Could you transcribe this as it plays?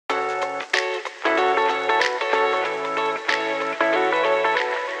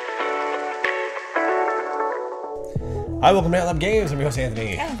Hi, welcome to Boardgames. I'm your host,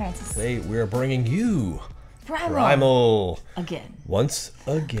 Anthony. And Francis. Today, we're bringing you Primal. Again. Once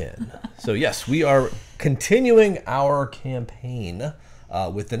again. So, yes, we are continuing our campaign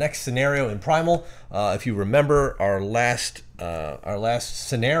with the next scenario in Primal. If you remember our last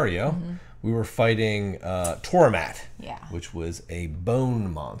scenario, we were fighting Tormat, which was a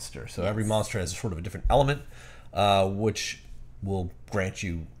bone monster. So every monster has sort of a different element, which will grant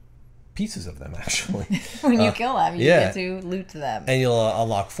you pieces of them, actually. When you kill them, you get to loot them. And you'll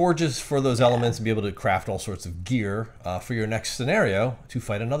unlock forges for those elements and be able to craft all sorts of gear for your next scenario to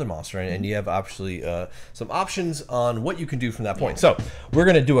fight another monster. And you have actually some options on what you can do from that point. So we're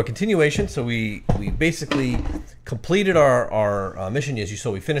going to do a continuation. So we basically completed our mission. As you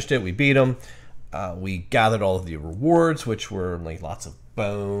saw, we finished it. We beat them. We gathered all of the rewards, which were like lots of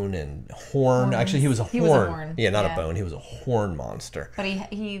bone and horn. Actually, he was a horn. Yeah, not a bone. He was a horn monster. But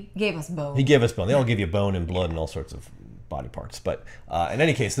he gave us bone. He gave us bone. They all give you bone and blood and all sorts of body parts. But in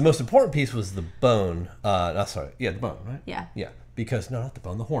any case, the most important piece was the bone. The bone, right? Yeah. Yeah. Because, no, not the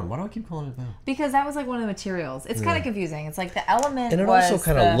bone, the horn. Why do I keep calling it bone? Because that was like one of the materials. It's kind of confusing. It's like the element and it was also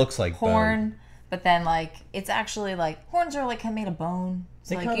kind of looks like horn, bone. But then like it's actually like horns are like made of bone.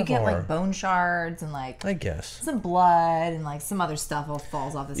 So like you get like bone shards and like I guess some blood and like some other stuff all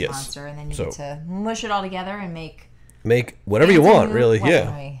falls off this monster, and then you get to mush it all together and make whatever you want, really.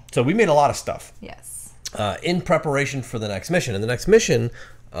 Weaponry. Yeah. So we made a lot of stuff. Yes. In preparation for the next mission. And the next mission,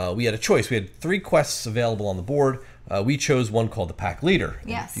 we had a choice. We had 3 quests available on the board. We chose one called the Pack Leader.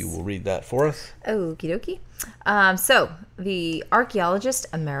 Yes. If you will read that for us. Okie dokie. So, the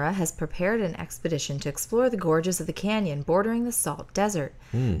archaeologist Amira has prepared an expedition to explore the gorges of the canyon bordering the Salt Desert.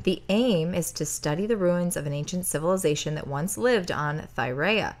 The aim is to study the ruins of an ancient civilization that once lived on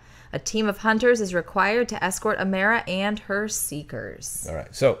Thyrea. A team of hunters is required to escort Amira and her seekers. All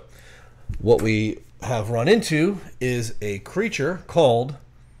right. So, what we have run into is a creature called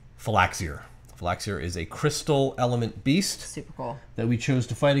Phalaxier. Phalaxier is a crystal element beast. Super cool. That we chose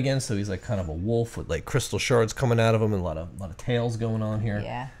to fight against. So he's like kind of a wolf with like crystal shards coming out of him and a lot of tails going on here.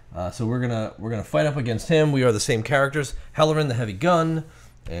 Yeah. So we're gonna fight up against him. We are the same characters: Hellerin, the heavy gun,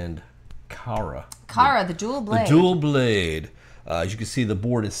 and Kara. Kara, the dual blade. The dual blade. As you can see, the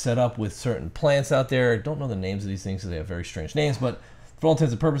board is set up with certain plants out there. Don't know the names of these things because they have very strange names, but for all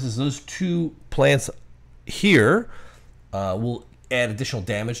intents and purposes, those 2 plants here will add additional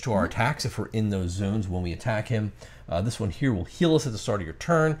damage to our attacks if we're in those zones when we attack him. This one here will heal us at the start of your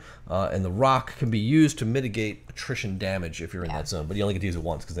turn, and the rock can be used to mitigate attrition damage if you're in that zone, but you only get to use it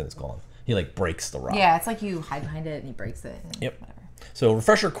once because then it's gone. He like breaks the rock. Yeah, it's like you hide behind it and he breaks it. And whatever. So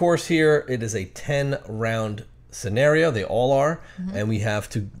refresher course here, it is a 10-round scenario. They all are, and we have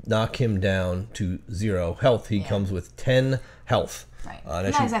to knock him down to 0 health. He comes with 10 health. Right. Not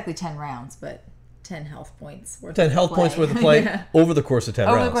exactly 10 rounds, but 10 health points worth 10 health points worth of play over the course of 10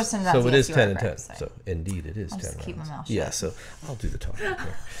 rounds. Over the course of 10 rounds. So it is 10 and 10. So indeed it is 10 rounds. Keep my mouth shut. Yeah, so I'll do the talking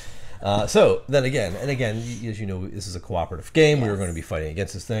here. So then again, as you know, this is a cooperative game. We are going to be fighting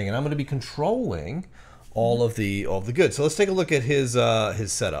against this thing, and I'm going to be controlling all of the goods. So let's take a look at his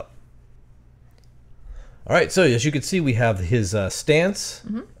setup. All right, so as you can see, we have his stance.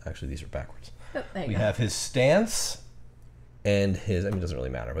 Actually, these are backwards. Oh, there you we go. have his stance and his, it doesn't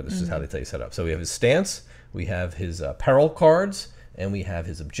really matter, but this is how they tell you set up. So we have his stance, we have his peril cards, and we have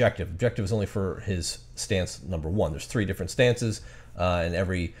his objective. Objective is only for his stance number 1. There's 3 different stances, and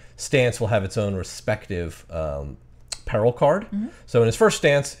every stance will have its own respective peril card. So in his first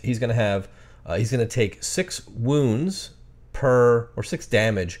stance, he's going to take 6 wounds per, or 6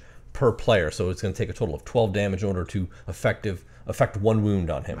 damage per player. So it's going to take a total of 12 damage in order to affect 1 wound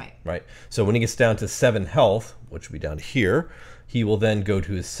on him. Right. So when he gets down to 7 health, which will be down to here, he will then go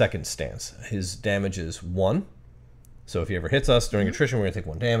to his second stance. His damage is 1. So if he ever hits us during attrition, we're going to take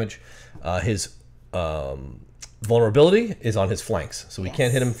 1 damage. His vulnerability is on his flanks. So we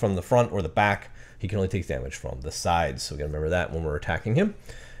can't hit him from the front or the back. He can only take damage from the sides. So we got to remember that when we're attacking him.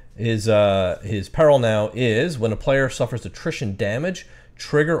 His peril now is when a player suffers attrition damage,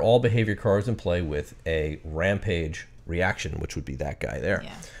 trigger all behavior cards in play with a rampage reaction, which would be that guy there.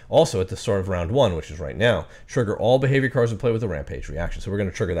 Also, at the start of round 1, which is right now, trigger all behavior cards in play with a rampage reaction. So we're going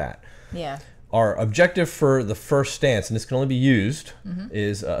to trigger that. Our objective for the first stance, and this can only be used,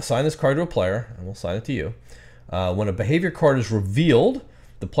 is assign this card to a player, and we'll assign it to you. When a behavior card is revealed,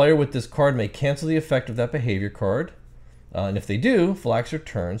 the player with this card may cancel the effect of that behavior card, and if they do, Phalaxier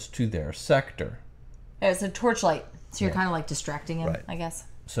turns to their sector. It's a torchlight, so you're kind of like distracting him, I guess.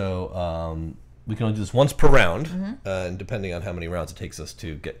 So we can only do this once per round, and depending on how many rounds it takes us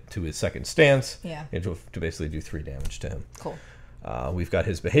to get to his second stance, to basically do 3 damage to him. Cool. We've got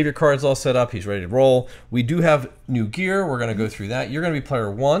his behavior cards all set up. He's ready to roll. We do have new gear. We're going to go through that. You're going to be player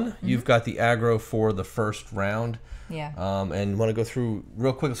 1. You've got the aggro for the first round. Yeah. And want to go through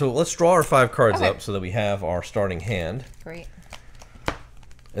real quick. So let's draw our 5 cards up so that we have our starting hand. Great.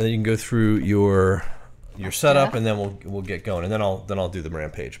 And then you can go through your setup, and then we'll get going. And then I'll do the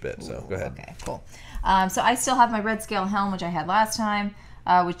rampage bit. So go ahead. Okay, cool. So I still have my red scale helm, which I had last time,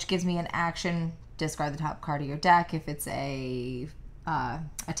 which gives me an action. Discard the top card of your deck. If it's a red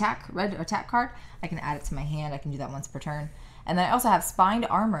attack card, I can add it to my hand. I can do that once per turn. And then I also have spined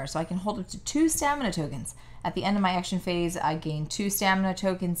armor, so I can hold up to 2 stamina tokens. At the end of my action phase, I gain 2 stamina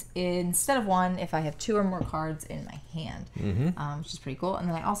tokens instead of 1 if I have 2 or more cards in my hand, which is pretty cool. And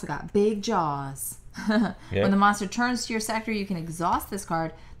then I also got Big Jaws. When the monster turns to your sector, you can exhaust this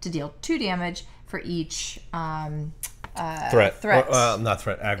card to deal 2 damage for each threat. Not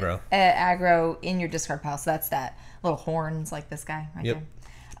threat, aggro. Aggro in your discard pile. So that's that. Little horns like this guy right there.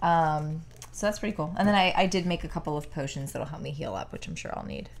 So that's pretty cool. And then I did make a couple of potions that'll help me heal up, which I'm sure I'll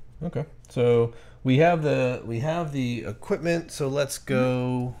need. Okay. So we have the equipment. So let's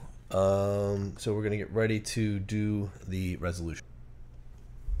go. So we're gonna get ready to do the resolution.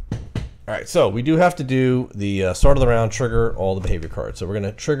 All right. So we do have to do the start of the round. Trigger all the behavior cards. So we're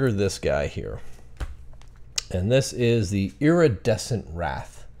gonna trigger this guy here. And this is the Iridescent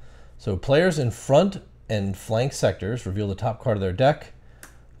Wrath. So players in front and flank sectors reveal the top card of their deck.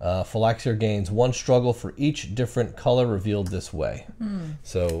 Phylaxir gains 1 struggle for each different color revealed this way.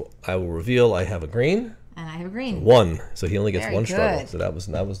 So I will reveal I have a green. And I have a green. 1. So he only gets Very 1 struggle. good. So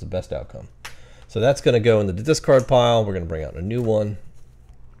that was the best outcome. So that's going to go in the discard pile. We're going to bring out a new one.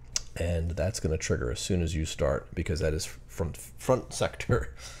 And that's going to trigger as soon as you start, because that is front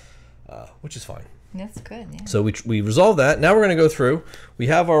sector, which is fine. That's good, yeah. So we resolve that. Now we're going to go through. We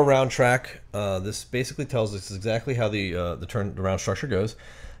have our round track. This basically tells us exactly how the round structure goes.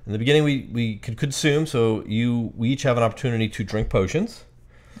 In the beginning, we could consume. So we each have an opportunity to drink potions,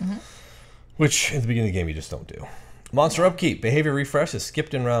 which in the beginning of the game you just don't do. Monster upkeep, behavior refresh is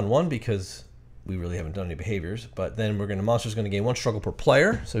skipped in round 1 because we really haven't done any behaviors. But then monster's going to gain 1 struggle per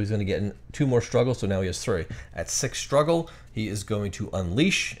player, so he's going to get 2 more struggles. So now he has 3. At 6 struggle, he is going to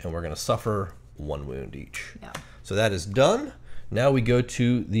unleash, and we're going to suffer 1 wound each. Yeah. So that is done. Now we go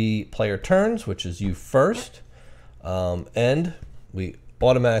to the player turns, which is you first, and we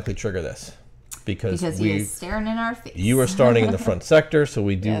automatically trigger this because he is staring in our face. You are starting in the front sector, so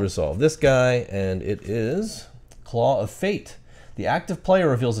we do resolve this guy, and it is Claw of Fate. The active player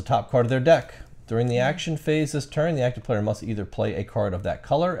reveals the top card of their deck. During the action phase this turn, the active player must either play a card of that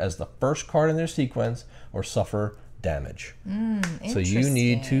color as the first card in their sequence or suffer damage. So you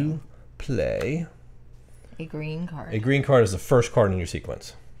need to play a green card. A green card is the first card in your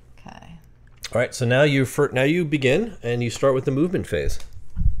sequence. Okay. All right, so now you begin and you start with the movement phase.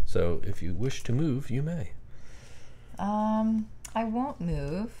 So if you wish to move, you may. I won't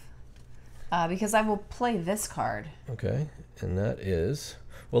move because I will play this card. Okay, and that is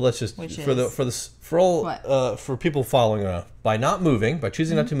let's just Which for people following around. By not moving, by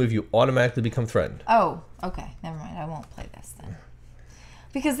choosing not to move, you automatically become threatened. Oh, okay, never mind. I won't play this then.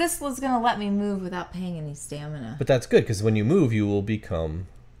 Because this was going to let me move without paying any stamina. But that's good, because when you move, you will become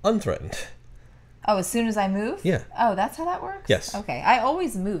unthreatened. Oh, as soon as I move? Yeah. Oh, that's how that works? Yes. Okay. I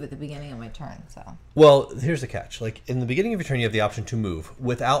always move at the beginning of my turn, so. Well, here's the catch. Like, in the beginning of your turn, you have the option to move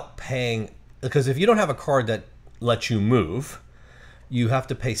without paying... Because if you don't have a card that lets you move, you have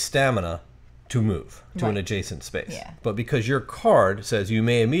to pay stamina to move to an adjacent space. Yeah. But because your card says you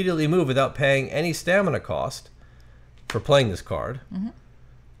may immediately move without paying any stamina cost for playing this card,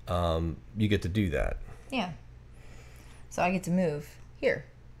 you get to do that. Yeah. So I get to move here.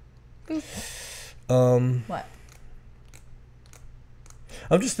 Boop. What?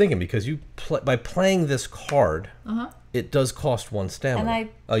 I'm just thinking, because by playing this card, it does cost 1 stamina.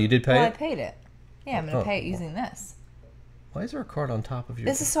 Oh, you did pay it? I paid it. Yeah, I'm going to pay it using this. Why is there a card on top of your...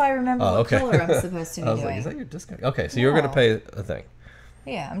 This is so I remember what color I'm supposed to be doing. Like, is that your discount? Okay, so you're going to pay a thing.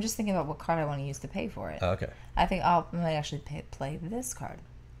 Yeah, I'm just thinking about what card I want to use to pay for it. Okay. I think I might actually play this card.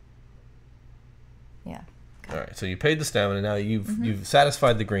 Yeah. All right, so you paid the stamina. Now you've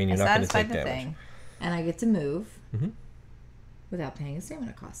satisfied the green. You're not going to take damage. Thing, and I get to move without paying a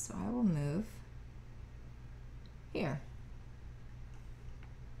stamina cost. So I will move here.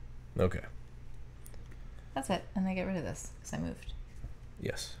 Okay. That's it, and I get rid of this because I moved.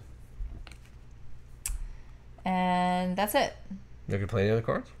 Yes. And that's it. You're going to play any other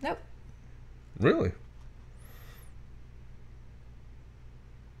cards? Nope. Really?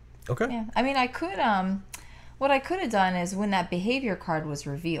 Okay. Yeah, I mean, I could, what I could have done is when that behavior card was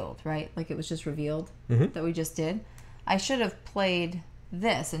revealed, right? Like it was just revealed that we just did. I should have played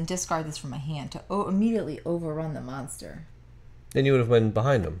this and discard this from my hand to immediately overrun the monster. Then you would have been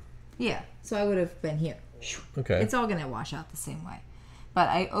behind him. Yeah, so I would have been here. Okay. It's all going to wash out the same way. But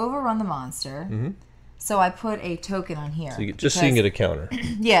I overrun the monster, Mm-hmm. so I put a token on here. So just so you can get a counter.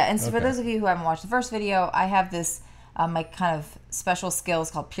 Yeah, and so for those of you who haven't watched the first video, I have this, my kind of special skill is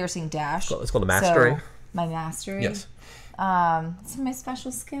called Piercing Dash. It's called a mastery. So, my mastery? Yes. It's my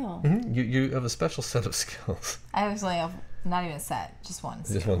special skill. Mm-hmm. You have a special set of skills. I actually have not even a set, just one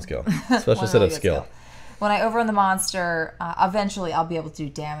skill. Just one skill. Special set of skill. When I overrun the monster, eventually I'll be able to do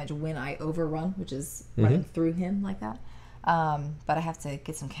damage when I overrun, which is running through him like that. But I have to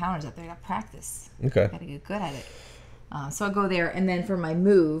get some counters up there. I got to practice. Okay. I got to get good at it. So I go there, and then for my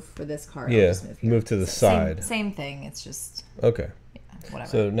move for this card, yeah, I'll just move here. move to the side. Same thing. It's just okay. Yeah, whatever.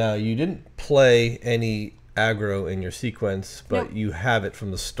 So now you didn't play any aggro in your sequence, but you have it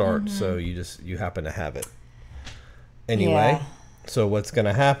from the start, so you happen to have it. Anyway, so what's going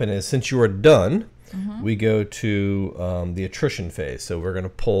to happen is since you are done, we go to the attrition phase. So we're going to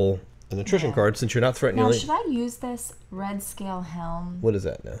pull an attrition card since you're not threatening. Now, should I use this red scale helm? What is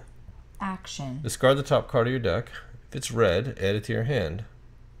that now? Action. Discard the top card of your deck. If it's red, add it to your hand.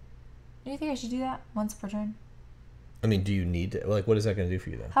 Do you think I should do that once per turn? I mean, do you need to, like, what is that going to do for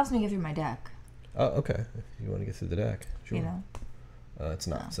you then? Helps me get through my deck. Oh, okay. If you want to get through the deck, sure. You know? It's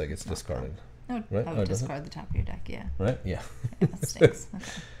not. It's like it's discarded. No, Right? I would discard the top of your deck, yeah. Right? Yeah. That stinks.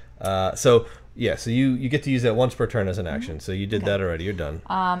 Okay. So you get to use that once per turn as an action. So you did that already. You're done.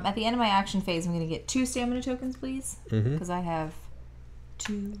 At the end of my action phase, I'm going to get 2 stamina tokens, please. Because I have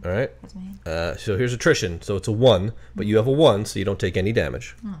 2. All right. What's my hand? So here's attrition. So it's a 1, but you have a 1, so you don't take any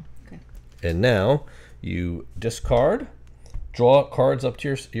damage. Oh, okay. And now you discard, draw cards up to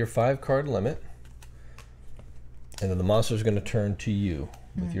your 5-card limit, and then the monster is going to turn to you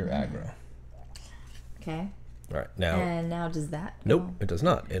with your aggro. Okay. All right. Now. And now does that? Nope, it does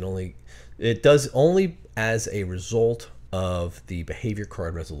not. It does only as a result of the behavior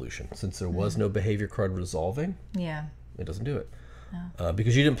card resolution. Since there was no behavior card resolving, Yeah. it doesn't do it.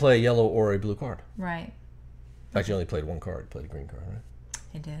 Because you didn't play a yellow or a blue card. Right. In fact, you only played one card. You played a green card, right?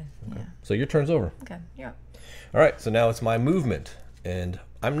 I did. Okay. Yeah. So your turn's over. Okay. You're up. All right, so now it's my movement. And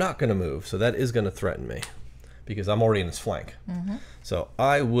I'm not going to move, so that is going to threaten me. Because I'm already in his flank. So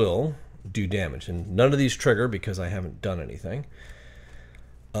I will do damage. And none of these trigger because I haven't done anything.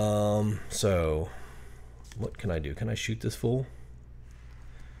 So what can I do? Can I shoot this fool?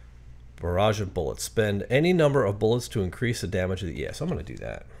 Barrage of bullets. Spend any number of bullets to increase the damage of the... Yeah, so I'm going to do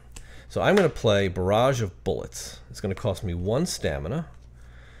that. So I'm going to play Barrage of Bullets. It's going to cost me 1 stamina,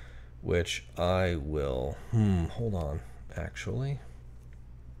 which I will... hold on. Actually...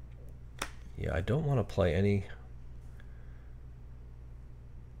 Yeah, I don't want to play any...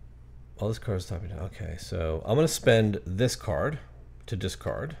 Well, this card's topping down. Okay, so I'm going to spend this card to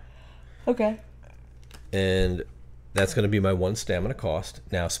discard. Okay. And that's going to be my 1 stamina cost.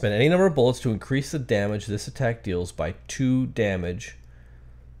 Now, spend any number of bullets to increase the damage this attack deals by 2 damage.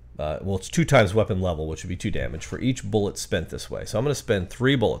 Well, it's 2 times weapon level, which would be 2 damage for each bullet spent this way. So I'm going to spend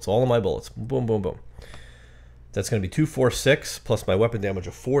 3 bullets, all of my bullets. Boom, boom, boom. That's going to be 2, 4, 6, plus my weapon damage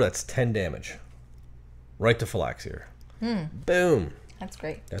of 4. That's 10 damage. Right to Phylaxir. Boom. That's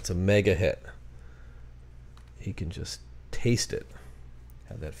great. That's a mega hit. He can just taste it.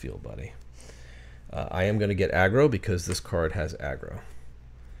 How'd that feel, buddy? I am going to get aggro because this card has aggro.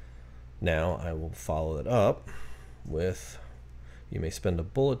 Now I will follow it up with... You may spend a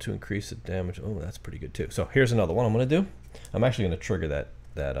bullet to increase the damage. Oh, that's pretty good too. So here's another one I'm going to do. I'm actually going to trigger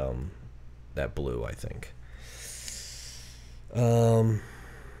that blue, I think.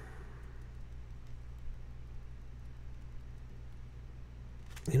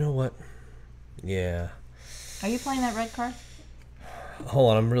 You know what? Yeah. Are you playing that red card?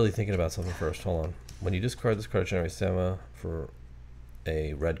 Hold on, I'm really thinking about something first. Hold on. When you discard this card, generate stamina for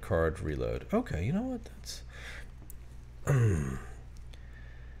a red card, reload. Okay, you know what? That's...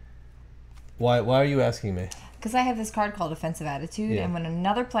 Why are you asking me? Because I have this card called Offensive Attitude, and when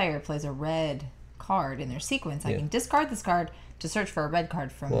another player plays a red card in their sequence, I can discard this card to search for a red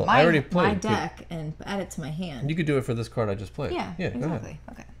card from my deck and add it to my hand. You could do it for this card I just played. Yeah, exactly.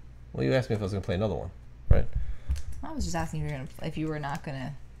 Okay. Well, you asked me if I was going to play another one, right? I was just asking if you were not going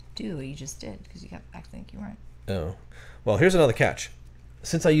to do what you just did, because you kept acting like you weren't. Oh. Well, here's another catch.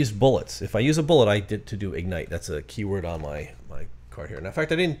 Since I used bullets, if I use a bullet, I did to do ignite. That's a keyword on my card here. Now, in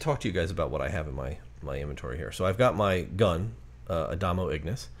fact, I didn't talk to you guys about what I have in my inventory here. So I've got my gun, Adamo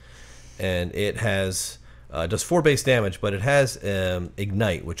Ignis, and it has does 4 base damage, but it has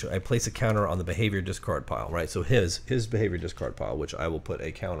ignite, which I place a counter on the behavior discard pile, right? So his behavior discard pile, which I will put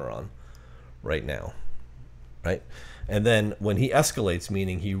a counter on right now. right? And then when he escalates,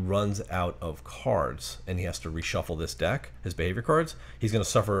 meaning he runs out of cards and he has to reshuffle this deck, his behavior cards, he's going to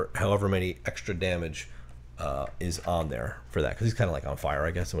suffer however many extra damage is on there for that. Because he's kind of like on fire,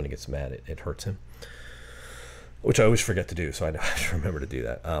 I guess. And when he gets mad, it hurts him. Which I always forget to do, so I have to remember to do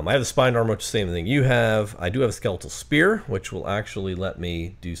that. I have the spine armor, which is the same thing you have. I do have a skeletal spear, which will actually let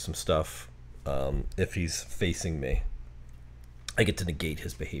me do some stuff if he's facing me. I get to negate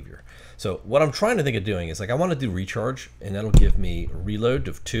his behavior. So what I'm trying to think of doing is, like, I want to do recharge, and that'll give me a reload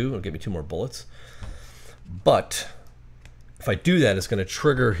of 2. It'll give me 2 more bullets. But if I do that, it's going to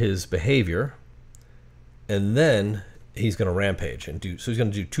trigger his behavior, and then he's going to rampage and do. So he's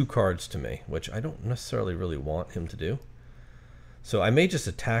going to do 2 cards to me, which I don't necessarily really want him to do. So I may just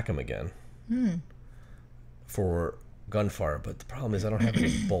attack him again for gunfire. But the problem is I don't have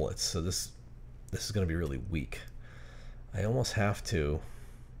any bullets, so this is going to be really weak. I almost have to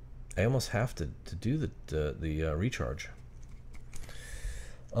do the recharge.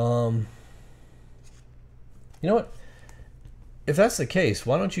 You know what? If that's the case,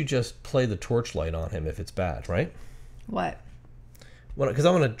 why don't you just play the torchlight on him if it's bad, right? What? Well, because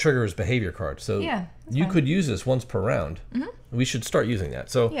I'm going to trigger his behavior card. So yeah, you could use this once per round. We should start using that.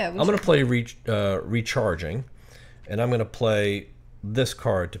 So yeah, I'm going to play recharging, and I'm going to play this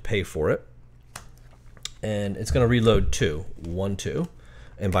card to pay for it. And it's going to reload 2. 1, 2.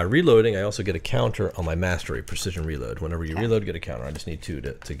 And by reloading, I also get a counter on my mastery, precision reload. Whenever you reload, get a counter. I just need 2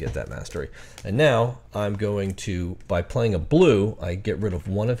 to get that mastery. And now I'm going to, by playing a blue, I get rid of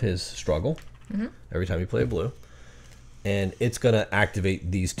 1 of his struggle every time you play a blue. And it's going to activate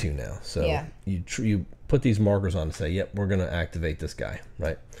these 2 now. So you put these markers on and say, yep, we're going to activate this guy,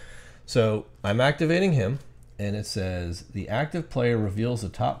 right? So I'm activating him, and it says the active player reveals the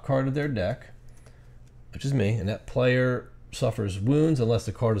top card of their deck, which is me, and that player suffers wounds unless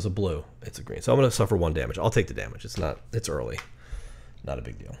the card is a blue. It's a green. So I'm going to suffer 1 damage. I'll take the damage. It's early. Not a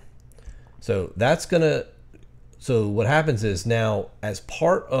big deal. So that's going to, so what happens is now, as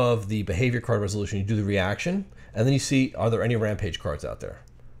part of the behavior card resolution, you do the reaction, and then you see, are there any rampage cards out there?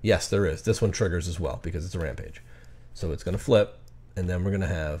 Yes, there is. This one triggers as well because it's a rampage. So it's going to flip, and then we're going to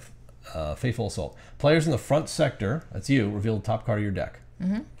have Faithful Assault. Players in the front sector, that's you, reveal the top card of your deck.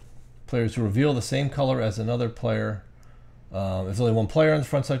 Players who reveal the same color as another player. If there's only 1 player in the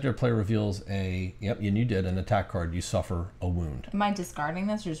front sector, player reveals a, yep, and you did, an attack card, you suffer a wound. Am I discarding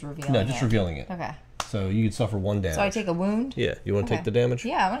this or just revealing it? No, just revealing it. Okay. So you could suffer 1 damage. So I take a wound? Yeah. You want to take the damage?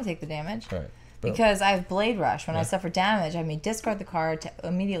 Yeah, I want to take the damage. All right. Because I have Blade Rush. When I suffer damage, I may discard the card to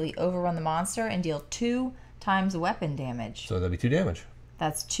immediately overrun the monster and deal 2 times weapon damage. So that'd be 2 damage.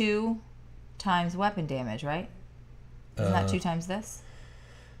 That's 2 times weapon damage, right? Isn't that 2 times this?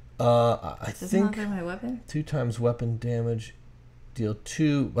 I think my weapon? 2 times weapon damage, deal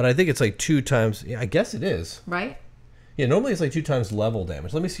 2, but I think it's like 2 times. Yeah, I guess it is. Right? Yeah, normally it's like 2 times level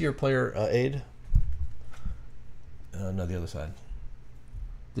damage. Let me see your player aid. No, the other side.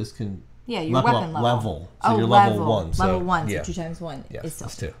 This can. Yeah, your weapon level. So you're level 1. Level 1, so yeah. 2 times 1 yes, is still.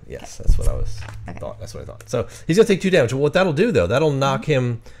 That's 2. Yes, that's what I was thought. That's what I thought. So he's gonna take 2 damage. What that'll do though, that'll knock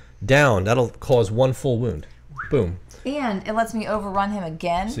him down. That'll cause 1 full wound. Boom. And it lets me overrun him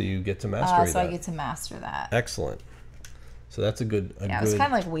again. So you get to master that. So I get to master that. Excellent. So that's a good. Yeah, it was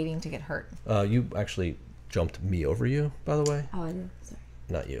kind of like waiting to get hurt. You actually jumped me over you, by the way. Oh, I did. Sorry.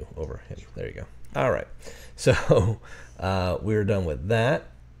 Not you, over him. There you go. All right. So we're done with that.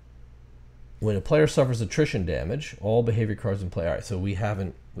 When a player suffers attrition damage, all behavior cards in play. All right, so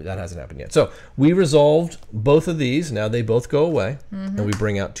that hasn't happened yet. So we resolved both of these. Now they both go away, and we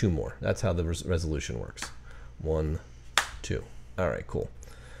bring out 2 more. That's how the resolution works. 1, 2. All right, cool.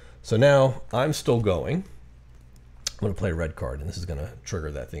 So now I'm still going. I'm going to play a red card, and this is going to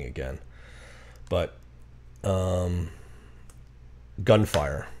trigger that thing again. But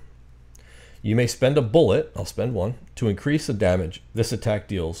gunfire. You may spend a bullet, I'll spend 1, to increase the damage this attack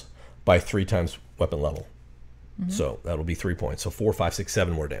deals by 3 times weapon level. So that'll be 3 points. So 4, 5, 6,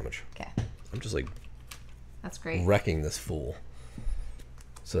 7 more damage. Okay. I'm just like, that's great, wrecking this fool.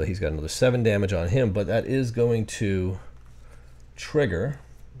 So he's got another 7 damage on him, but that is going to trigger.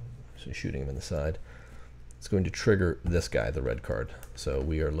 So shooting him in the side. It's going to trigger this guy, the red card. So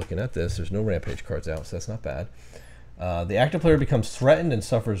we are looking at this. There's no rampage cards out, so that's not bad. The active player becomes threatened and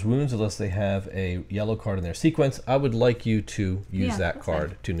suffers wounds unless they have a yellow card in their sequence. I would like you to use that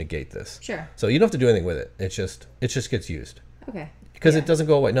card to negate this. Sure. So you don't have to do anything with it. It just gets used. Okay. Because it doesn't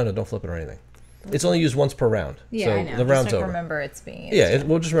go away. No, don't flip it or anything. It's only used once per round. Yeah, so I know. The round's just over. Remember it's being used. Yeah,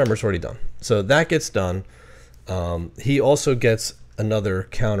 we'll just remember it's already done. So that gets done. He also gets another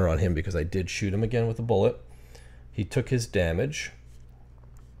counter on him because I did shoot him again with a bullet. He took his damage,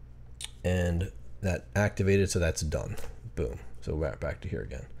 and that activated, so that's done. Boom. So we're back to here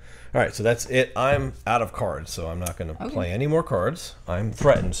again. All right, so that's it. I'm out of cards, so I'm not going to play any more cards. I'm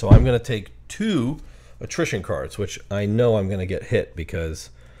threatened, so I'm going to take 2 attrition cards, which I know I'm going to get hit because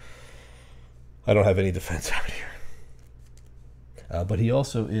I don't have any defense out here. But he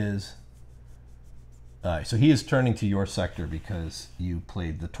also is... so he is turning to your sector because you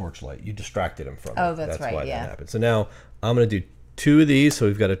played the torchlight. You distracted him from it. Oh, that's right, why yeah. that happened. So now I'm going to do 2 of these. So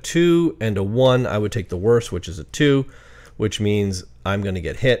we've got a 2 and a 1. I would take the worst, which is a 2, which means I'm going to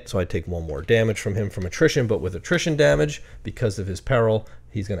get hit. So I take 1 more damage from him from attrition. But with attrition damage, because of his peril,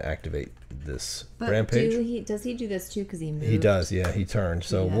 he's going to activate this rampage. Does he do this too because he moved? He does, yeah. He turned.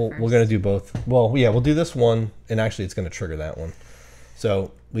 So we're going to do both. Well, yeah, we'll do this one, and actually it's going to trigger that one.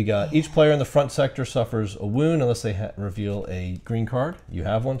 So we got each player in the front sector suffers a wound unless they reveal a green card. You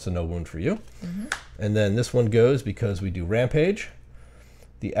have one, so no wound for you. And then this one goes because we do Rampage.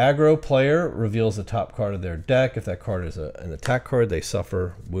 The aggro player reveals the top card of their deck. If that card is an attack card, they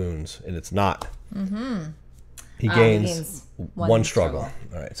suffer wounds, and it's not. He gains 1 struggle.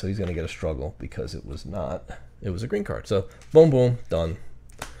 All right, so he's going to get a struggle because it was not. It was a green card. So boom, boom, done.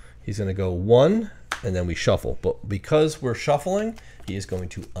 He's going to go 1, and then we shuffle. But because we're shuffling, he is going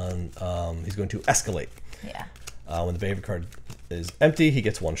to escalate. Yeah. When the favorite card is empty, he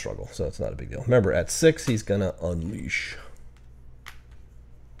gets 1 struggle, so it's not a big deal. Remember, at 6, he's going to unleash,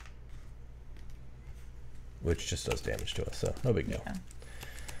 which just does damage to us, so no big deal. Yeah.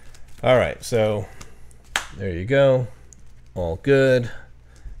 All right, so there you go. All good.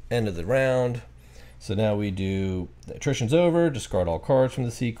 End of the round. So now we do, the attrition's over, discard all cards from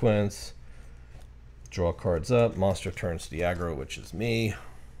the sequence, draw cards up, monster turns to the aggro, which is me.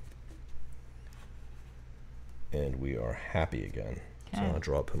 And we are happy again. Okay. So I'll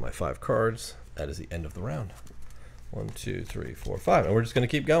draw up my 5 cards. That is the end of the round. 1, 2, 3, 4, 5. And we're just going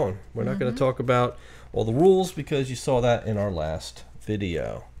to keep going. We're not going to talk about all the rules because you saw that in our last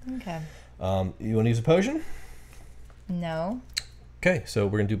video. Okay. You want to use a potion? No. Okay, so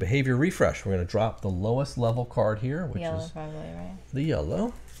we're going to do behavior refresh. We're going to drop the lowest level card here, which yellow, is probably, right? the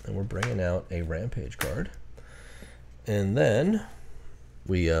yellow. And we're bringing out a rampage card. And then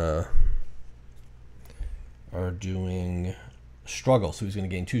we are doing struggle. So he's going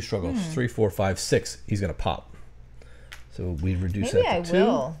to gain 2 struggles. 3, 4, 5, 6. He's going to pop. So we reduce that to 2. Maybe I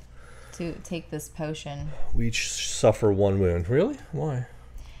will to take this potion. We each suffer 1 wound. Really? Why?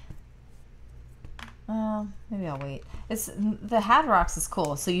 Maybe I'll wait. The Hadrox is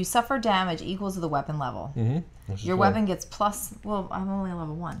cool. So you suffer damage equal to the weapon level. Your weapon gets plus. Well, I'm only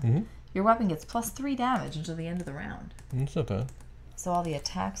level 1. Your weapon gets plus 3 damage until the end of the round. That's not bad. So all the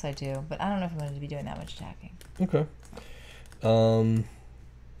attacks I do, but I don't know if I'm going to be doing that much attacking. Okay.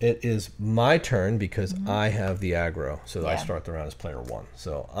 It is my turn because I have the aggro, so I start the round as player 1.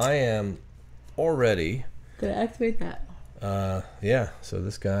 So I am already gonna activate that. Yeah. So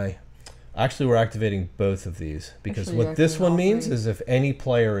this guy. Actually, we're activating both of these because what this one means is if any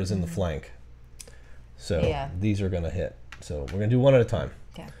player is in the flank. So these are going to hit. So we're going to do 1 at a time.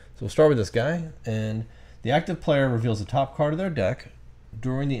 Okay. So we'll start with this guy, and the active player reveals the top card of their deck.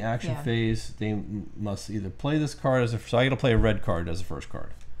 During the action phase, they must either play this card as so I got to play a red card as the first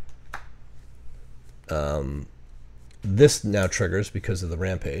card. This now triggers because of the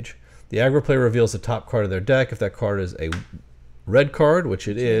rampage. The aggro player reveals the top card of their deck. If that card is a red card, which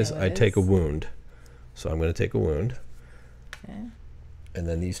it is, I take a wound. So I'm going to take a wound. Okay. And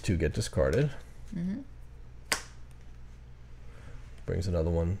then these 2 get discarded. Brings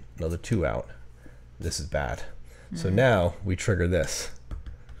another 2 out. This is bad. So now we trigger this.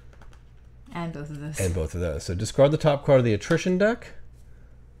 And both of this. And both of those. So discard the top card of the attrition deck.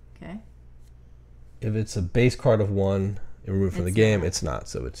 Okay. If it's a base card of 1 and removed from the game, it's not.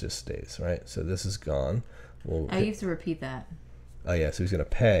 So it just stays, right? So this is gone. You have to repeat that. Oh, yeah. So he's going to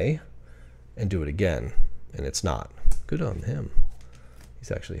pay and do it again. And it's not. Good on him.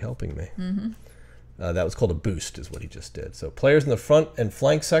 He's actually helping me. That was called a boost is what he just did. So players in the front and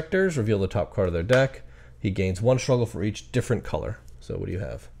flank sectors reveal the top card of their deck. He gains 1 struggle for each different color. So what do you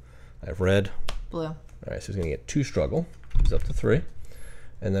have? I have red. Blue. All right, so he's going to get 2 struggle. He's up to 3.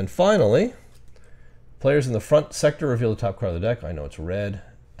 And then finally, players in the front sector reveal the top card of the deck. I know it's red.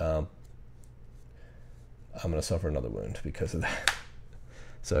 I'm going to suffer another wound because of that.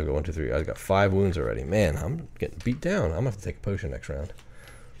 So I go 1, 2, 3. I got 5 wounds already. Man, I'm getting beat down. I'm going to have to take a potion next round.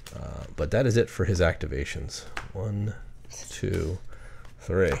 But that is it for his activations. 1, 2,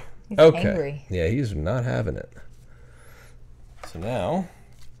 3. He's angry. Yeah, he's not having it. So now,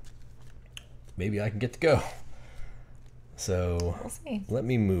 maybe I can get to go. So we'll see. Let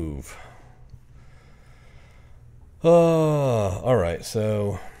me move. All right,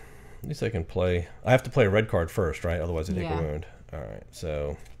 so At least I can play. I have to play a red card first, right? Otherwise I take a Yeah. wound. All right,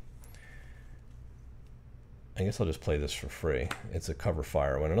 so I guess I'll just play this for free. It's a cover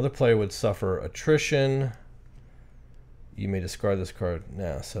fire. When another player would suffer attrition, you may discard this card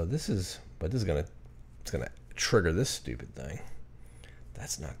now. So this is, but this is it's gonna trigger this stupid thing.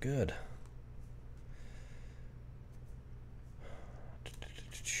 That's not good.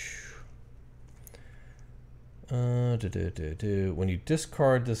 When you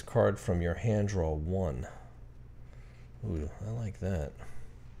discard this card from your hand, draw 1. Ooh, I like that.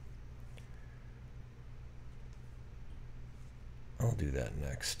 I'll do that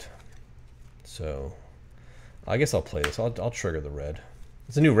next. So, I guess I'll play this. I'll trigger the red.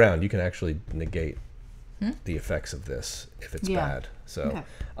 It's a new round. You can actually negate the effects of this if it's bad. So, Okay.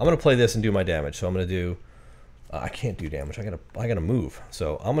 I'm gonna play this and do my damage. So I'm gonna do. I can't do damage. I gotta move.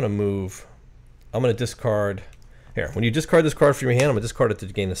 So I'm gonna move. I'm gonna discard. Here, when you discard this card from your hand, I'm gonna discard it to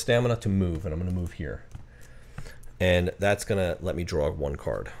gain the stamina to move, and I'm gonna move here. And that's gonna let me draw 1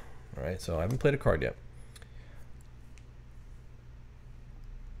 card. All right. So I haven't played a card yet.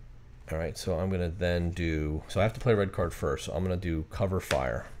 All right, so I'm gonna then do, so I have to play a red card first, so I'm gonna do cover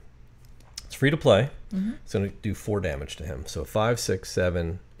fire. It's free to play. It's gonna do 4 damage to him. So 5, 6,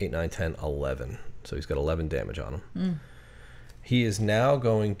 7, 8, 9, 10, 11. So he's got 11 damage on him. He is now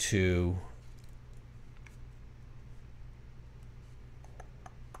going to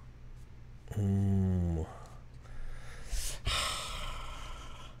all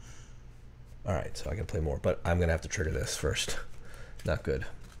right, so I can play more, but I'm gonna have to trigger this first. Not good.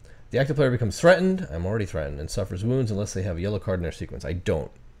 The active player becomes threatened. I'm already threatened and suffers wounds unless they have a yellow card in their sequence. I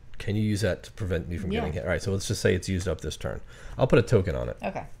don't. Can you use that to prevent me from getting hit? All right, so let's just say it's used up this turn. I'll put a token on it.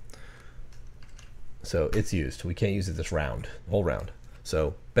 Okay. So it's used. We can't use it this round, whole round.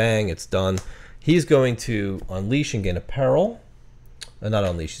 So bang, it's done. He's going to unleash and gain a peril. Not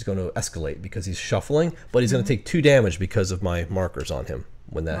unleash, he's going to escalate because he's shuffling, but he's going to take 2 damage because of my markers on him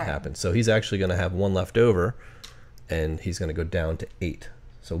when that happens. So he's actually going to have 1 left over, and he's going to go down to 8.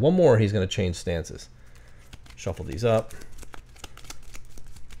 So 1 more, he's going to change stances. Shuffle these up.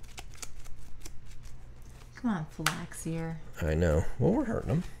 Come on, flax here. I know. Well, we're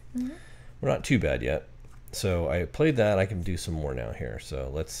hurting them. We're not too bad yet. So I played that. I can do some more now here. So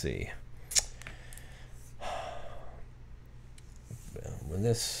let's see. When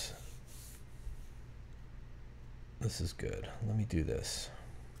this is good. Let me do this.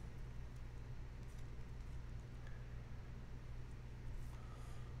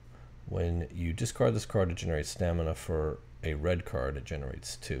 When you discard this card, it generates stamina. For a red card, it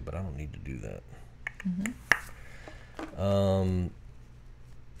generates 2, but I don't need to do that.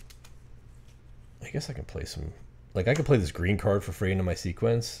 I guess I can play some, like I can play this green card for free into my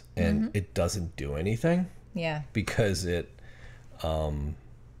sequence, and it doesn't do anything. Yeah. Because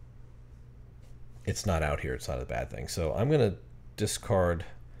it's not out here. It's not a bad thing. So I'm going to discard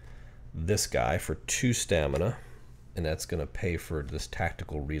this guy for 2 stamina, and that's going to pay for this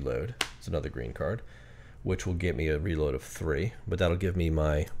tactical reload. It's another green card, which will get me a reload of 3, but that'll give me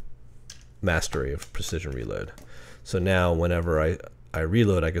my mastery of precision reload. So now whenever I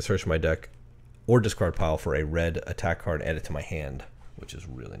reload, I can search my deck or discard pile for a red attack card, add it to my hand, which is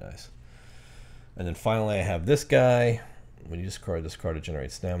really nice. And then finally I have this guy. When you discard this card, it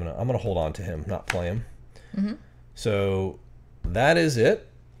generates stamina. I'm going to hold on to him, not play him. So that is it.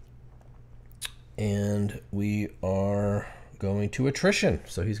 And we are going to attrition.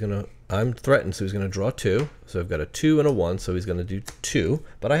 So he's going to, I'm threatened, so he's going to draw 2. So I've got a 2 and a 1, so he's going to do 2.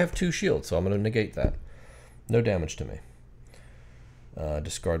 But I have 2 shields, so I'm going to negate that. No damage to me.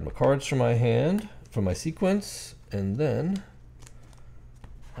 Discard my cards from my hand, from my sequence, and then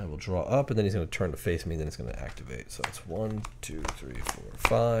I will draw up, and then he's going to turn to face me, then it's going to activate. So it's 1, 2, 3, 4,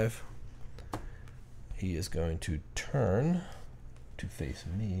 5. He is going to turn to face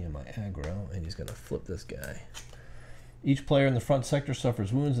me and my aggro, and he's going to flip this guy. Each player in the front sector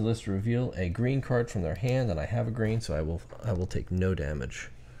suffers wounds unless to reveal a green card from their hand, and I have a green, so I will take no damage.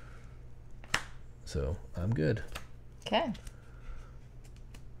 So I'm good. Okay.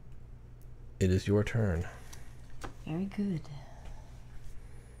 It is your turn. Very good.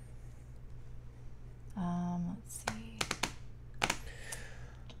 Let's see.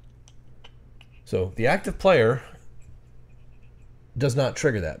 So the active player does not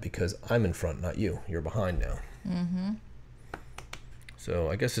trigger that because I'm in front, not you. You're behind now. So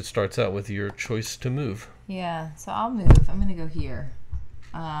I guess it starts out with your choice to move. Yeah, so I'll move. I'm going to go here.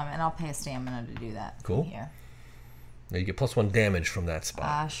 And I'll pay a stamina to do that. Cool. Here. Now you get +1 damage from that spot.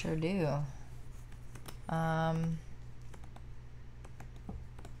 I sure do.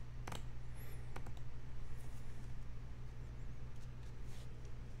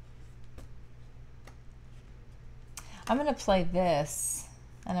 I'm going to play this,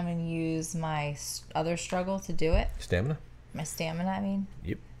 and I'm going to use my other struggle to do it. Stamina? My stamina, I mean.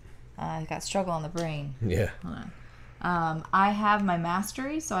 Yep. I got struggle on the brain. Yeah. Hold on. I have my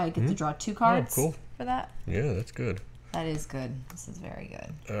mastery, so I get to draw 2 cards for that. Yeah, that's good. That is good. This is very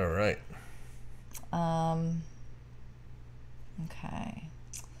good. All right. Okay.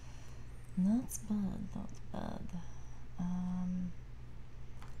 That's bad. That's bad.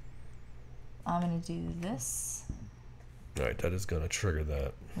 I'm going to do this. All right, that is going to trigger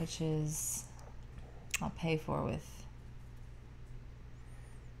that. Which is, I'll pay for with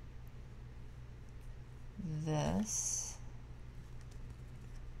this.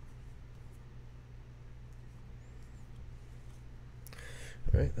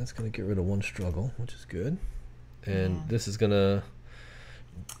 All right, that's going to get rid of 1 struggle, which is good. And this is going to,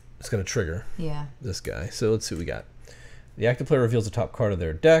 it's going to trigger this guy. So let's see what we got. The active player reveals the top card of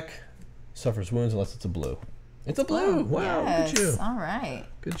their deck, suffers wounds unless it's a blue. It's a blue. Wow, yes. Look at you. All right.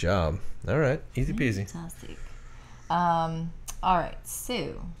 Good job. All right, easy peasy. Fantastic. All right,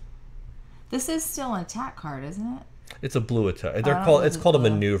 so this is still an attack card, isn't it? It's a blue attack. It's called a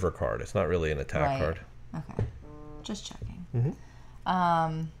maneuver card. It's not really an attack card. Okay. Just checking.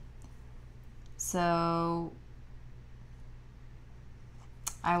 Mm-hmm. So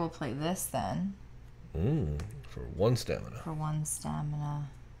I will play this then. For 1 stamina. For 1 stamina.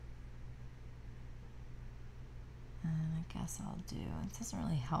 And I guess I'll do. It doesn't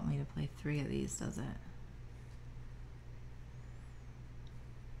really help me to play 3 of these, does it?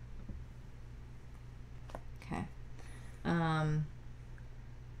 Okay.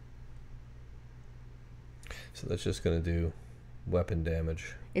 So that's just going to do weapon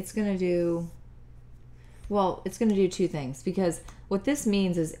damage. It's going to do... Well, it's going to do 2 things. Because what this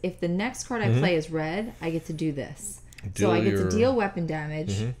means is if the next card I play is red, I get to do this. So I get to deal weapon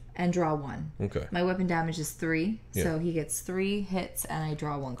damage and draw 1. Okay. My weapon damage is 3. So he gets 3 hits and I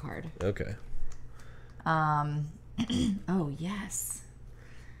draw 1 card. Okay. Oh, yes.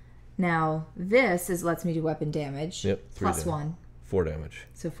 Now, this lets me do weapon damage. Yep. Plus 1. 4 damage.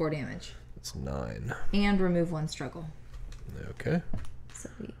 So 4 damage. That's 9. And remove 1 struggle. Okay. So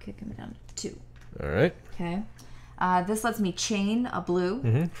we kick him down to 2. All right. Okay. This lets me chain a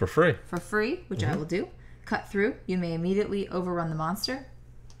blue. For free. For free, which I will do. Cut through. You may immediately overrun the monster.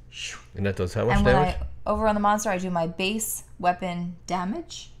 And that does how much and damage? when I overrun the monster, I do my base weapon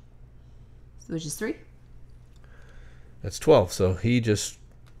damage, which is 3. That's 12. So he just...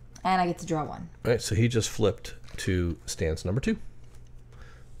 And I get to draw 1. All right, so he just flipped to stance number 2.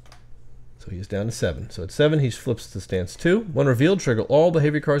 So he's down to 7. So at 7, he flips to stance 2. When revealed, trigger all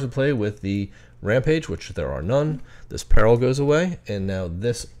behavior cards in play with the Rampage, which there are none. This Peril goes away, and now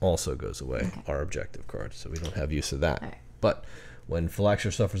this also goes away, our objective card. So we don't have use of that. Right. But when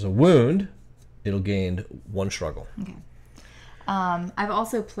Phylaxia suffers a wound, it'll gain 1 struggle. Okay. I've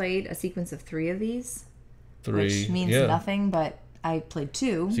also played a sequence of 3 of these, 3, which means nothing, but I played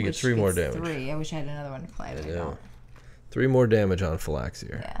 2. So you get 3 more damage. 3. I wish I had another one to play, but I don't. 3 more damage on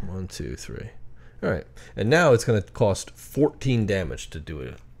Phylaxia. Yeah. 1, 2, 3. All right, and now it's going to cost 14 damage to do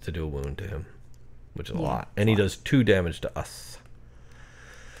a wound to him, which is a lot. And he does 2 damage to us.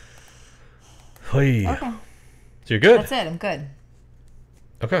 Hey. Okay. So you're good. That's it. I'm good.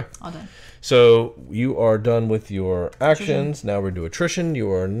 Okay. All done. So you are done with your actions. Now we're do attrition.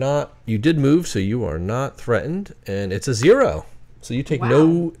 You are not. You did move, so you are not threatened, and it's a 0. So you take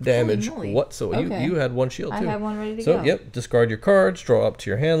no damage whatsoever. You had 1 shield too. I had 1 ready to go. So yep, discard your cards, draw up to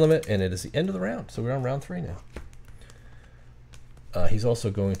your hand limit, and it is the end of the round. So we're on round 3 now. He's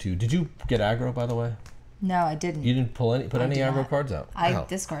also going to. Did you get aggro, by the way? No, I didn't. You didn't put any aggro cards out. I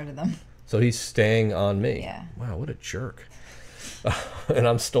discarded them. So he's staying on me. Yeah. Wow, what a jerk. And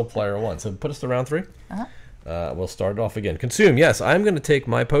I'm still player 1. So put us to round 3. We'll start it off again. Consume. Yes, I'm going to take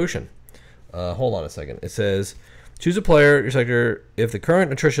my potion. Hold on a second. It says, choose a player, your sector. If the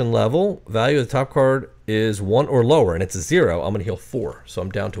current attrition level value of the top card is 1 or lower, and it's a 0, I'm going to heal 4. So I'm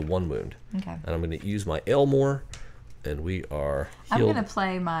down to 1 wound. Okay. And I'm going to use my Aylmore, and we are healed. I'm going to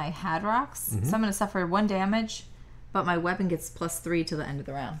play my Hadrox. So I'm going to suffer 1 damage, but my weapon gets +3 to the end of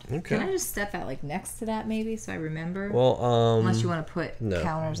the round. Okay. Can I just step that like next to that maybe so I remember? Well, unless you want to put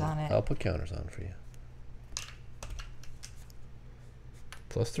counters on it. I'll put counters on for you.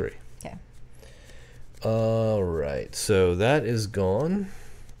 +3. Okay. All right, so that is gone.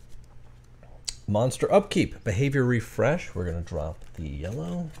 Monster upkeep, behavior refresh. We're gonna drop the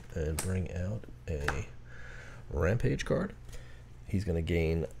yellow and bring out a rampage card. He's gonna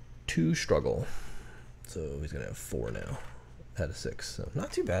gain 2 struggle, so he's gonna have 4 now. Had a 6, so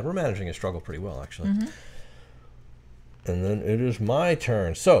not too bad. We're managing his struggle pretty well, actually. And then it is my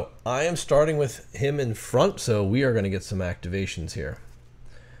turn. So I am starting with him in front, so we are going to get some activations here.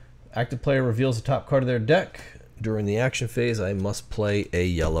 Active player reveals the top card of their deck. During the action phase, I must play a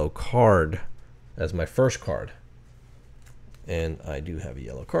yellow card as my first card. And I do have a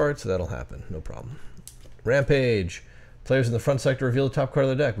yellow card, so that'll happen. No problem. Rampage. Players in the front sector reveal the top card of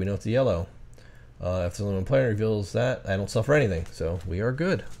the deck. We know it's a yellow. If the one player reveals that, I don't suffer anything. So we are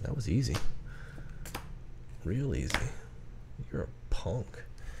good. That was easy. Real easy. You're a punk.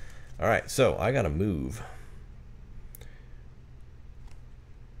 All right, so I got to move.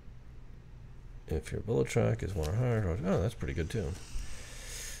 If your bullet track is 1 or higher, oh, that's pretty good too.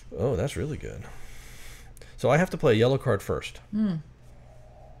 Oh, that's really good. So I have to play a yellow card first. And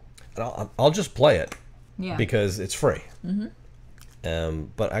I'll just play it. Yeah. Because it's free.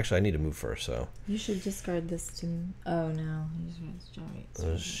 But actually, I need to move first. So you should discard this to. Oh no,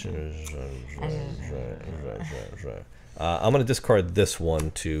 I'm going to discard this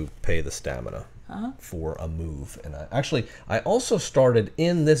one to pay the stamina for a move. And I also started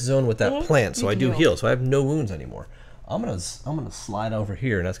in this zone with that plant, so I do heal. So I have no wounds anymore. I'm gonna slide over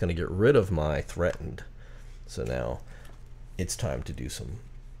here, and that's going to get rid of my threatened. So now it's time to do some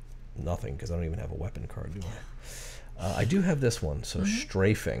nothing because I don't even have a weapon card, do I? I do have this one, so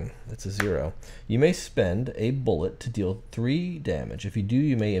strafing. That's a 0. You may spend a bullet to deal 3 damage. If you do,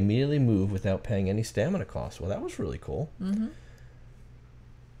 you may immediately move without paying any stamina cost. Well, that was really cool. I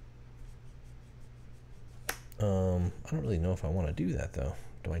don't really know if I want to do that, though.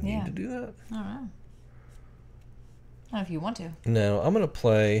 Do I need to do that? I don't know. I don't know if you want to. No, I'm going to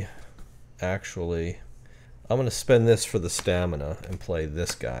play, actually, I'm going to spend this for the stamina and play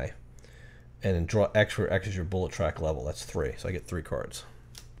this guy. And then draw X for X is your bullet track level. That's 3. So I get 3 cards.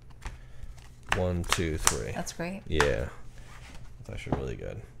 1, 2, 3. That's great. Yeah. That's actually really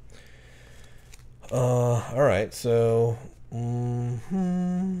good. Alright, so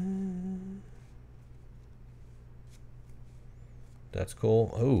that's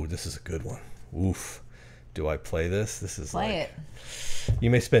cool. Oh, this is a good one. Oof. Do I play this? This is play it. You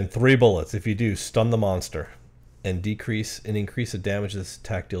may spend 3 bullets. If you do, stun the monster. And increase the damage this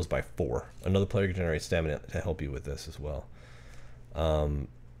attack deals by 4. Another player can generate stamina to help you with this as well.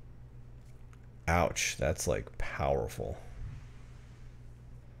 Ouch, that's like powerful.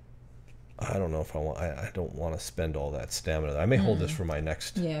 I don't know if I want. I don't want to spend all that stamina. I may hold this for my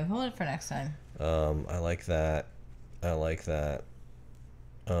next. Yeah, hold it for next time. I like that. I like that.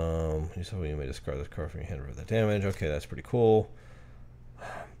 You may discard this card from your hand for that damage. Okay, that's pretty cool.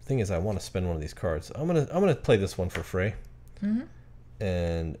 Thing is, I want to spend one of these cards. I'm gonna play this one for free,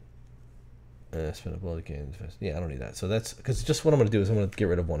 and spend a bullet game. Yeah, I don't need that. So that's because just what I'm gonna do is I'm gonna get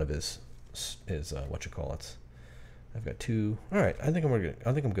rid of one of his what you call it. I've got 2. All right, I think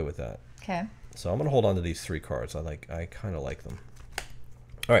I'm good with that. Okay. So I'm gonna hold on to these 3 cards. I kind of like them.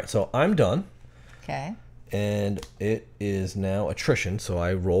 All right, so I'm done. Okay. And it is now attrition. So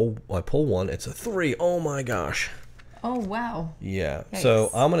I pull 1. It's a 3. Oh my gosh. Oh, wow. Yeah. Yikes. So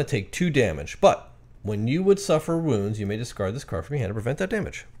I'm going to take 2 damage. But when you would suffer wounds, you may discard this card from your hand to prevent that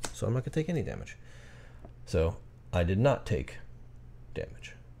damage. So I'm not going to take any damage. So I did not take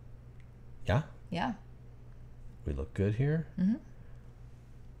damage. Yeah? Yeah. We look good here.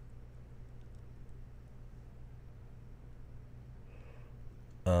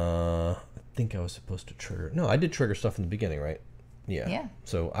 I think I was supposed to trigger. No, I did trigger stuff in the beginning, right? Yeah.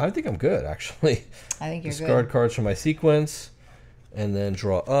 So I think I'm good, actually. I think you're Discard good. cards from my sequence, and then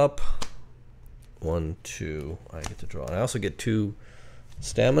draw up. 1, 2. I get to draw. And I also get 2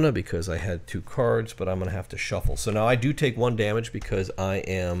 stamina because I had 2 cards, but I'm going to have to shuffle. So now I do take 1 damage because I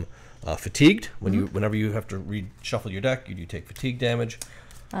am fatigued. Whenever you have to reshuffle your deck, you do take fatigue damage.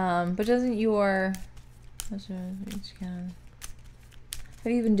 But doesn't your...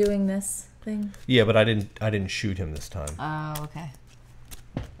 Have you been doing this thing? Yeah, but I didn't shoot him this time. Oh, okay.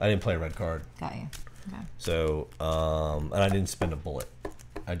 I didn't play a red card. Got you. Okay. So, and I didn't spend a bullet.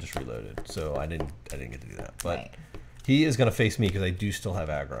 I just reloaded. So I didn't get to do that. But Right. he is going to face me because I do still have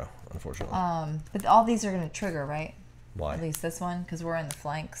aggro, unfortunately. But all these are going to trigger, right? Why? At least this one, because we're in the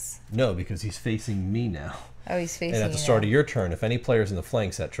flanks. No, because he's facing me now. Oh, he's facing And at the start of your turn, if any player's in the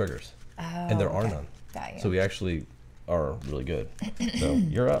flanks, that triggers. Oh, And there are none. Got you. So we actually are really good. So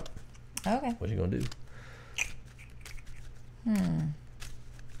you're up. Okay. What are you going to do?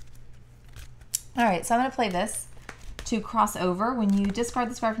 All right, so I'm going to play this to cross over. When you discard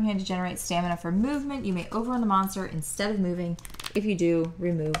this card from your hand to generate stamina for movement, you may overrun the monster instead of moving. If you do,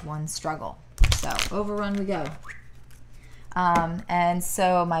 remove 1 struggle. So overrun we go. And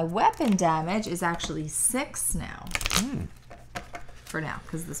so my weapon damage is actually 6 now. for now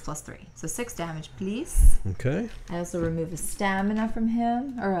because this +3. So 6 damage, please. Okay. I also remove a stamina from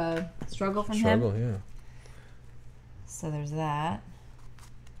him, or a struggle from him. Struggle, yeah. So there's that.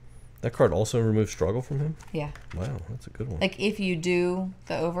 That card also removes struggle from him? Yeah. Wow, that's a good one. Like if you do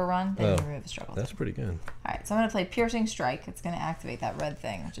the overrun, then you remove a struggle. That's pretty good. All right, so I'm going to play Piercing Strike. It's going to activate that red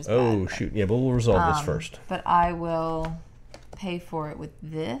thing, which is Oh, bad, shoot. Yeah, but we'll resolve this first. But I will pay for it with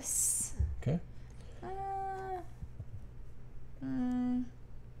this. Okay.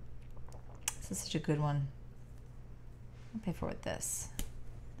 This is such a good one. I'll pay for it with this.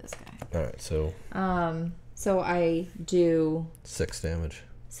 This guy. All right, so... So I do... 6 damage.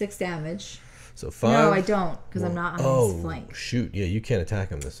 6 damage. So 5... No, I don't, because I'm not on his flank. Oh, shoot. Yeah, you can't attack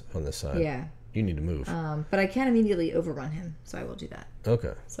him on this side. Yeah. You need to move. But I can immediately overrun him, so I will do that.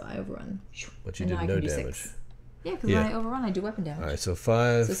 Okay. So I overrun. But you did no damage. 6. Yeah, because when I overrun, I do weapon damage. All right, so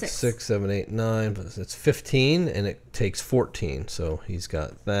 5, So 6, 7, 8, 9. But it's 15, and it takes 14. So he's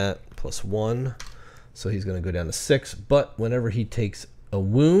got that plus 1. So he's going to go down to 6. But whenever he takes a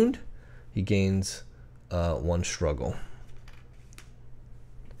wound, he gains 1 struggle.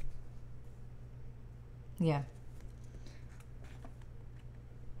 Yeah.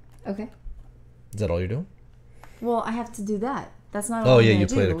 Okay. Is that all you're doing? Well, I have to do that. That's not all Oh, I'm yeah, gonna you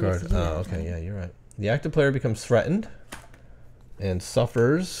do. played a We have card. to do that, Okay, right? yeah, you're right. The active player becomes threatened and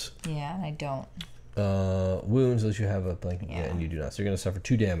suffers Yeah, and I don't. wounds unless you have a blanket. Yeah. And you do not. So you're going to suffer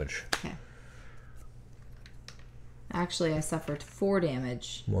 2 damage. Okay. Actually, I suffered 4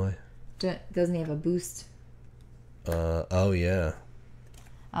 damage. Why? Doesn't he have a boost? Oh, yeah.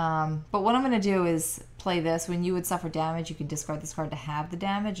 But what I'm going to do is play this. When you would suffer damage, you can discard this card to have the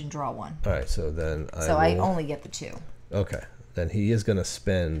damage and draw 1. All right, so then I only get the 2. Okay. Then he is going to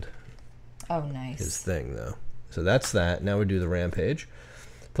spend Oh, nice. his thing, though. So that's that. Now we do the rampage.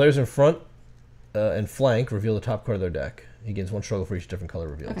 Players in front and flank reveal the top card of their deck. He gains 1 struggle for each different color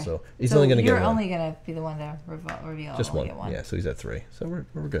revealed. Okay. So he's only going to get 1. You're only going to be the one to reveal. Just I'll 1. Get 1. Yeah, so he's at 3. So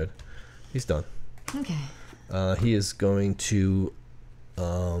we're good. He's done. Okay. He is going to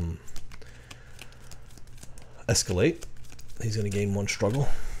escalate. He's going to gain 1 struggle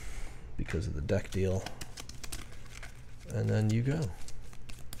because of the deck deal. And then you go.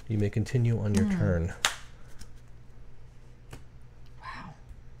 You may continue on your turn. Wow.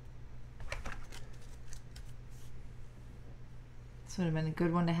 This would have been a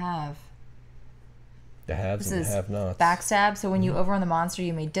good one to have. The haves and the have-nots. Backstab. So when you overrun the monster,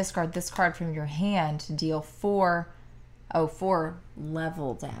 you may discard this card from your hand to deal 4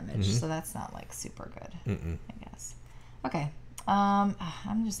 level damage. So that's not like super good, I guess. Okay.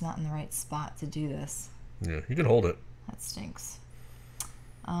 I'm just not in the right spot to do this. Yeah, you can hold it. That stinks.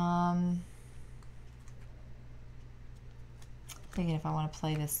 Thinking if I want to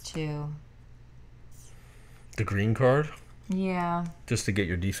play this too. The green card? Yeah. Just to get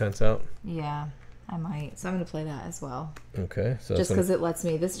your defense out? Yeah, I might. So I'm going to play that as well. Okay. So Just because it lets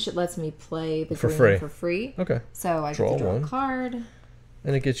me, lets me play the For green free. for free. Okay. So I Draw get to draw 1. a card.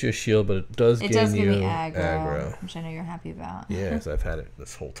 And it gets you a shield, but it does It gain does give you me aggro, which I know you're happy about. Yes, I've had it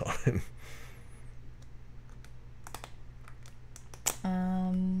this whole time.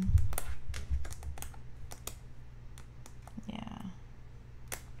 Yeah.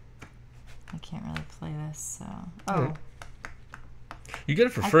 I can't really play this, so. Oh. You get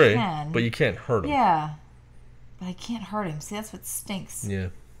it for I free, can. but you can't hurt him. Yeah. But I can't hurt him. See, that's what stinks. Yeah.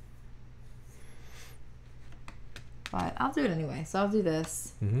 But I'll do it anyway. So I'll do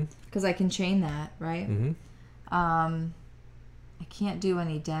this. Because I can chain that, right? I can't do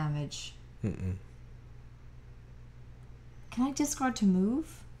any damage. Can I discard to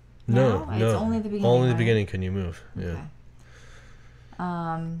move? No, It's only at the beginning. Only at the right? beginning can you move. Yeah. Okay.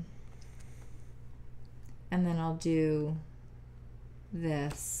 And then I'll do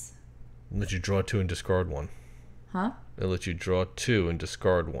this. Let you draw 2 and discard 1. Huh? It'll let you draw 2 and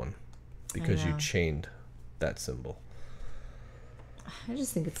discard 1 because you know. chained that symbol. I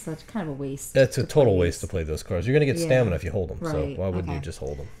just think it's such kind of a waste. That's a to total play waste to these. play those cards. You're going to get Yeah. stamina if you hold them. So Right, why wouldn't you okay. just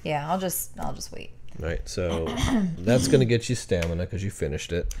hold them? Yeah, I'll just wait. Right. So that's going to get you stamina because you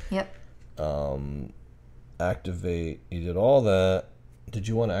finished it. Yep. Activate. You did all that. Did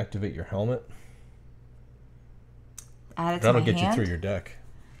you want to activate your helmet? Add it to That'll my get hand? you through your deck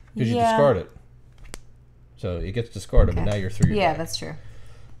because you Yeah. discard it. So it gets discarded, but Okay. now you're through your Yeah, deck. that's true.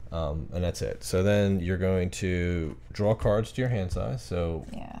 And that's it. So then you're going to draw cards to your hand size. So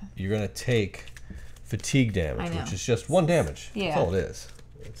Yeah. you're going to take fatigue I damage, know. which is just 1 damage. Yeah. That's all it is.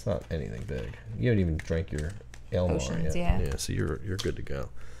 It's not anything big. You haven't even drank your Elmore Potions, yet. yeah. So you're good to go.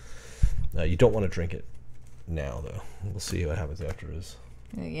 You don't want to drink it now, though. We'll see what happens after this.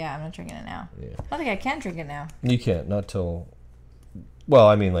 Yeah, I'm not drinking it now. Yeah. I don't think I can drink it now. You can't. Not till Well,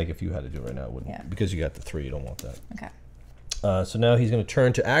 I mean, like if you had to do it right now, it wouldn't. Yeah. Because you got the 3, you don't want that. Okay. So now he's going to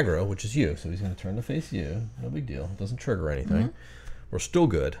turn to aggro, which is you. So he's going to turn to face you. No big deal. It doesn't trigger anything. We're still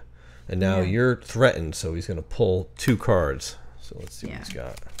good. And now you're threatened, so he's going to pull 2 cards. So let's see what he's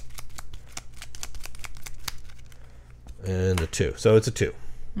got. And a 2. So it's a 2.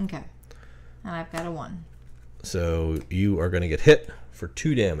 Okay. And I've got a 1. So you are going to get hit for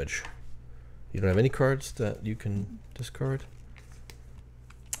 2 damage. You don't have any cards that you can discard?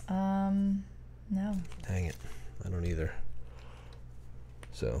 No. Dang it. I don't either.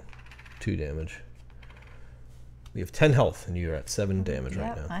 So 2 damage. We have 10 health, and you're at 7 damage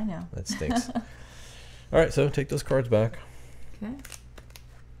right now. I know. That stinks. All right, so take those cards back. Okay.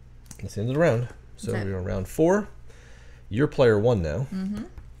 That's the end of the round. So we're on round 4. You're player 1 now.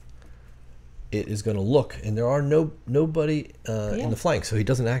 It is going to look, and there are nobody in the flank, so he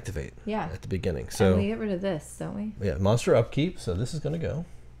doesn't activate at the beginning. So and we get rid of this, don't we? Yeah, monster upkeep. So this is going to go,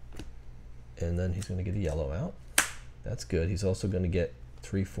 and then he's going to get a yellow out. That's good. He's also going to get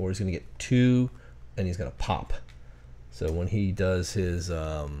 3, 4. He's going to get 2, and he's going to pop. So when he does his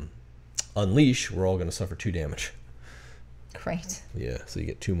unleash, we're all going to suffer 2 damage. Great. Yeah, so you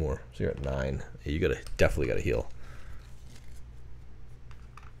get 2 more. So you're at 9. You definitely got to heal.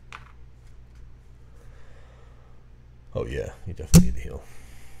 Oh yeah, you definitely need to heal.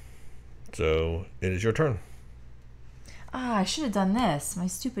 So it is your turn. I should have done this. My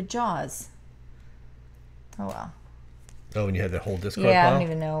stupid jaws. Oh well. Oh, and you had that whole discard pile? pile? I don't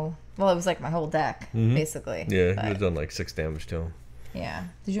even know. Well, it was like my whole deck, basically. Yeah, you have done like 6 damage to him. Yeah.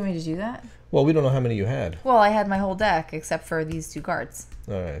 Did you want me to do that? Well, we don't know how many you had. Well, I had my whole deck except for these 2 cards.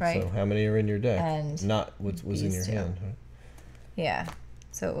 All right. So how many are in your deck? And not what was in your hand. Right? Yeah.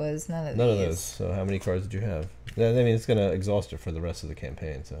 So it was none of these. None of those. So how many cards did you have? I mean, it's going to exhaust it for the rest of the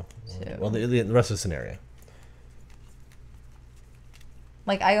campaign. So, well, the rest of the scenario.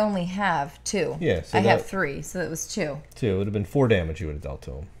 Like I only have 2. Yeah. So I have 3, so it was 2. 2. It would have been 4 damage you would have dealt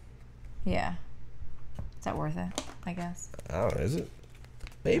to him. Yeah. Is that worth it? I guess. I don't know. Is it?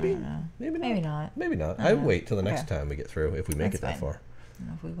 Maybe. I don't know. Maybe not. Maybe not. Maybe not. I'd wait till the next time we get through if we make it that far. I don't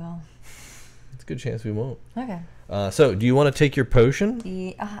know if we will. It's a good chance we won't. Okay. So, do you want to take your potion?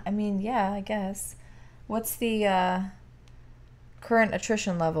 I mean, yeah, I guess. What's the current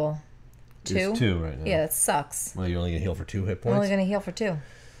attrition level? 2? It's 2 right now. Yeah, that sucks. Well, you're only going to heal for 2 hit I'm points? only going to heal for 2.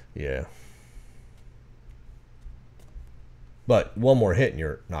 Yeah. But 1 more hit and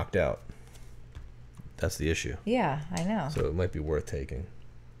you're knocked out. That's the issue. Yeah, I know. So it might be worth taking.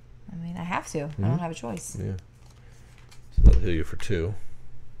 I mean, I have to. I don't have a choice. Yeah. So that'll heal you for 2.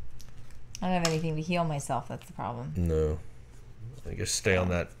 I don't have anything to heal myself. That's the problem. No. I guess stay on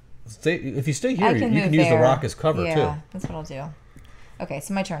that. If you stay here, you can can use the rock as cover, too. Yeah, that's what I'll do. Okay,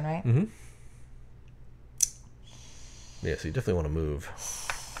 so my turn, right? Mm-hmm. Yeah, so you definitely want to move.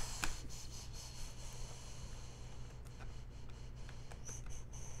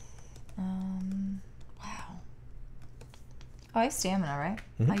 Wow. Oh, I have stamina, right?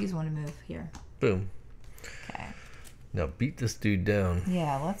 I'll use 1 to move here. Boom. Okay. Now beat this dude down.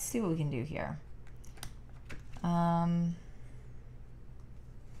 Yeah, let's see what we can do here.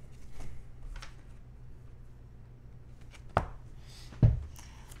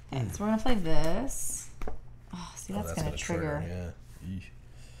 Okay, so we're gonna play this. Oh, see, that's gonna trigger. Yeah. Eesh.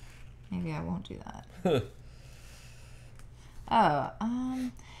 Maybe I won't do that.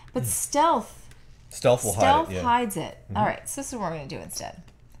 But stealth. Stealth will hide it. Stealth hides it. All right, so this is what we're gonna do instead.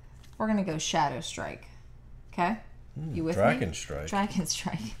 We're gonna go Shadow Strike. Okay. You with me? Dragon Strike. Dragon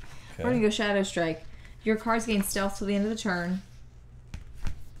Strike. Okay. We're gonna go Shadow Strike. Your cards gain stealth till the end of the turn,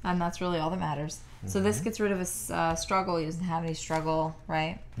 and that's really all that matters. So this gets rid of a struggle. He doesn't have any struggle,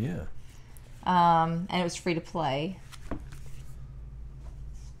 right? Yeah. And it was free to play.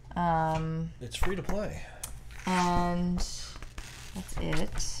 It's free to play. And that's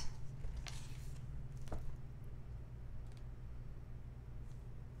it.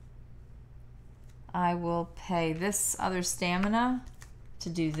 I will pay this other stamina to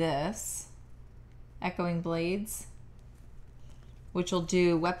do this. Echoing Blades, which will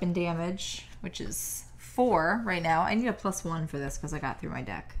do weapon damage, which is 4 right now. I need a +1 for this because I got through my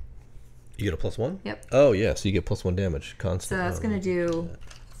deck. You get a +1? Yep. Oh, yeah, so you get +1 damage constant. So that's going to do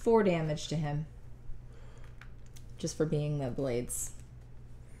 4 damage to him. Just for being the blades.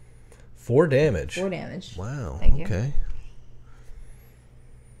 4 damage? 4 damage. Wow. Thank you. Okay.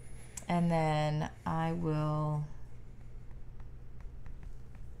 And then I will...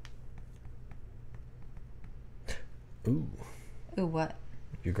 Ooh. Ooh, what?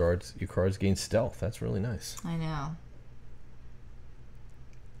 Your cards gain stealth. That's really nice. I know.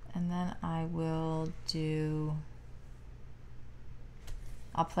 And then I will do...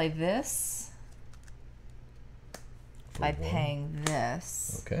 I'll play this by paying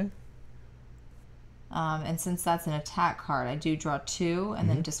this. Okay. And since that's an attack card, I do draw 2 and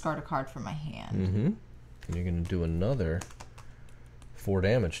then discard a card from my hand. And you're going to do another 4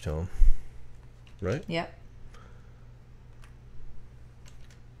 damage to him. Right? Yep.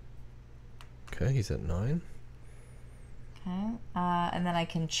 Okay, he's at 9. Okay. And then I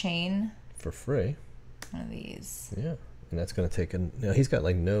can chain For free. one of these. Yeah. And that's going to take he's got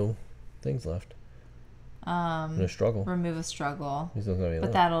like no things left. No struggle. Remove a struggle. He doesn't have any But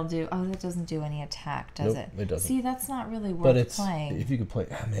left. that'll do. Oh, that doesn't do any attack, does Nope, it? It doesn't. See, that's not really worth But it's playing. if you could play.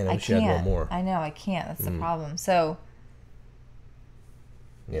 Oh, man, I I wish you had one can't. more. I know, I can't. That's the problem. So,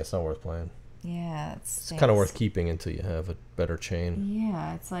 Yeah, it's not worth playing. yeah, It's kind of worth keeping until you have a better chain.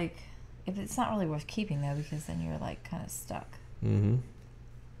 Yeah, it's like, if it's not really worth keeping though, because then you're like kind of stuck. Mm-hmm.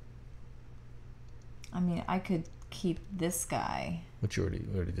 I mean, I could keep this guy But you already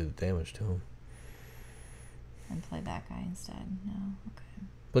did the damage to him. and play that guy instead. No, okay.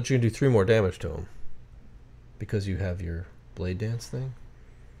 But you can do 3 more damage to him because you have your blade dance thing.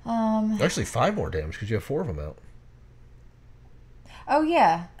 Actually, 5 more damage because you have 4 of them out. Oh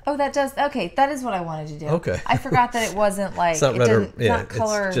yeah. Oh, that does. Okay, that is what I wanted to do. Okay. I forgot that it wasn't like It's not red or not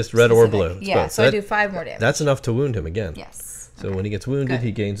color. it's just red or specific. blue. It's Yeah, both. so I do 5 more damage. That's enough to wound him again. Yes. So when he gets wounded, Good.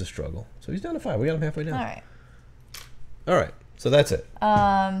 he gains a struggle. So he's down to 5. We got him halfway down. All right. All right. So that's it. You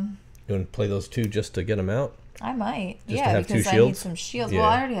want to play those 2 just to get him out? I might. Just to Yeah, have 2 because I need shields? some shields. Yeah. Well,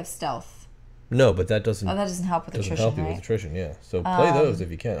 I already have stealth. No, but that doesn't. Oh, that doesn't help with doesn't attrition, help you right? with attrition. Yeah. So play those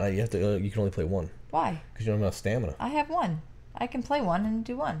if you can. You have to. You can only play 1 Why? because you don't have enough stamina. I have 1. I can play 1 and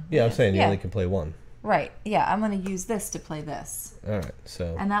do 1. Yeah, I'm saying you Yeah. only can play 1. Right. Yeah, I'm going to use this to play this. All right.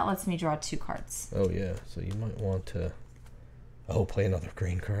 So. And that lets me draw 2 cards. Oh yeah. So you might want to. Oh, play another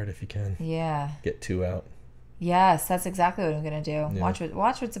green card if you can. Yeah. Get 2 out. Yes, that's exactly what I'm going to do. Yeah.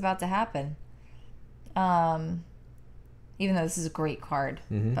 Watch what's about to happen. Even though this is a great card,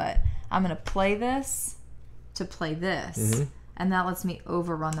 but I'm going to play this to play this, and that lets me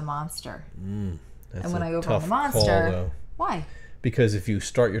overrun the monster. That's And when a I overrun tough the call, monster, though. why? Because if you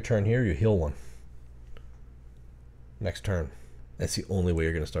start your turn here, you heal 1. Next turn. That's the only way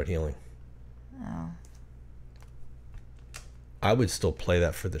you're going to start healing. Oh. I would still play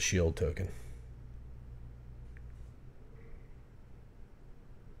that for the shield token.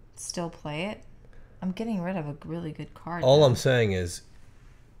 Still play it? I'm getting rid of a really good card. All now. I'm saying is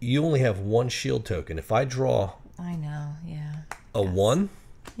you only have 1 shield token. If I draw I know, yeah. a 1...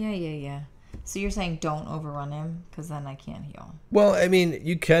 Yeah. So you're saying don't overrun him, because then I can't heal. Well, I mean,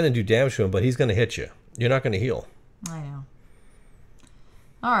 you can and do damage to him, but he's going to hit you. You're not going to heal. I know.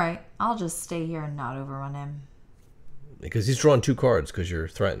 All right, I'll just stay here and not overrun him. Because he's drawn 2 cards because you're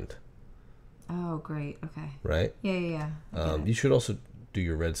threatened. Oh, great. Okay. Right? Yeah. I get it. You should also do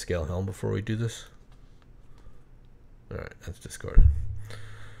your red scale helm before we do this. All right, that's discarded.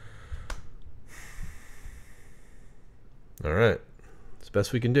 All right. It's the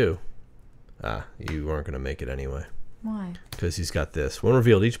best we can do. You aren't going to make it anyway. Why? Because he's got this. When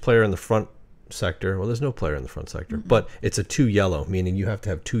revealed, each player in the front sector. Well, there's no player in the front sector, but it's a 2 yellow, meaning you have to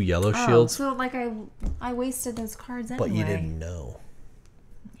have 2 yellow shields. So like I wasted those cards anyway. But you didn't know.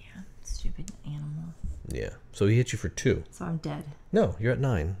 Yeah, stupid animal. Yeah. So he hit you for 2. So I'm dead. No, you're at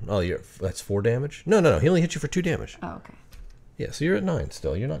 9. Oh, that's 4 damage? No. He only hit you for 2 damage. Oh, okay. Yeah, so you're at 9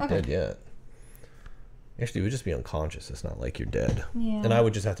 still. You're not Okay. dead yet. Actually, you would just be unconscious. It's not like you're dead. Yeah. And I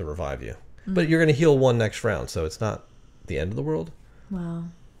would just have to revive you. But you're going to heal 1 next round, so it's not the end of the world.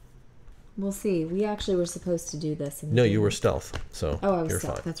 Well, we'll see. We actually were supposed to do this. No, you were stealth, so Oh, I was you're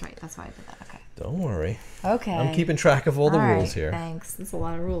stealth. fine. That's right. That's why I did that. Okay. Don't worry. Okay. I'm keeping track of all the rules right, here. Thanks. That's a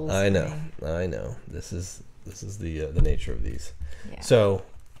lot of rules. I know. for me. I know. This is the nature of these. Yeah. So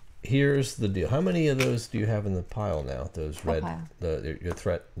here's the deal. How many of those do you have in the pile now? Those What red, pile? your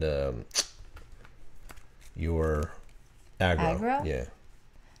threat, your aggro. Aggro? Yeah.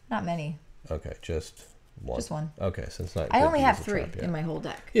 Not many. Okay, just 1. Just 1. Okay, so it's not. I good only to have use a 3 trap yet. in my whole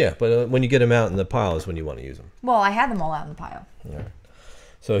deck. Yeah, but when you get them out in the pile is when you want to use them. Well, I had them all out in the pile. Yeah.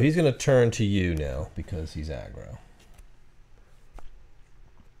 So he's going to turn to you now because he's aggro.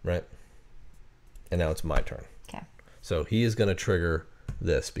 Right? And now it's my turn. Okay. So he is going to trigger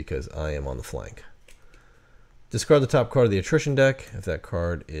this because I am on the flank. Discard the top card of the attrition deck. If that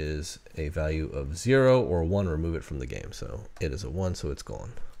card is a value of 0 or 1, remove it from the game. So it is a 1, so it's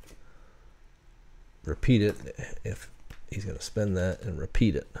gone. Repeat it if he's going to spend that and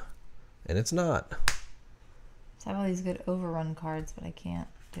repeat it. And it's not. So I have all these good overrun cards, but I can't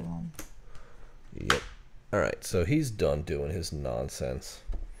do them. Yep. All right, so he's done doing his nonsense.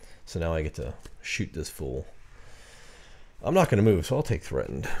 So now I get to shoot this fool. I'm not going to move, so I'll take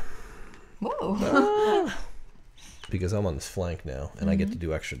threatened. Whoa. Because I'm on this flank now, and I get to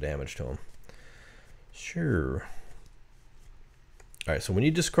do extra damage to him. Sure. All right, so when you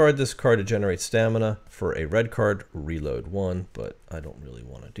discard this card to generate stamina for a red card, reload 1, but I don't really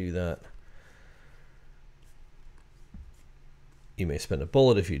want to do that. You may spend a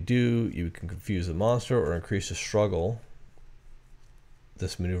bullet. If you do, you can confuse the monster or increase the struggle.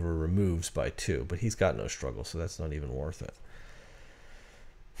 This maneuver removes by 2, but he's got no struggle, so that's not even worth it.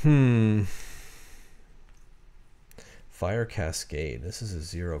 Fire Cascade. This is a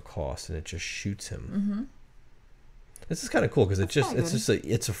 0 cost, and it just shoots him. This is kind of cool because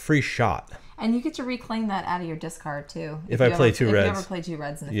it's a free shot. And you get to reclaim that out of your discard too. If I play 2 reds. If you ever play 2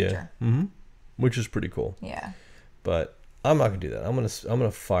 reds in the future. Which is pretty cool. Yeah. But I'm not gonna do that. I'm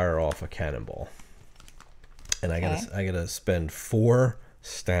gonna fire off a cannonball, and I gotta spend 4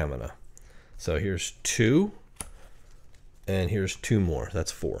 stamina. So here's 2, and here's 2 more.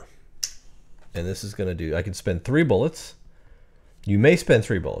 That's 4. And this is gonna do. I can spend 3 bullets. You may spend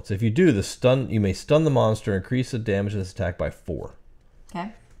 3 bullets. If you do, you may stun the monster, increase the damage of this attack by 4.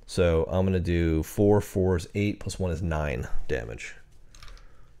 Okay. So I'm going to do 4, 4 is 8, plus 1 is 9 damage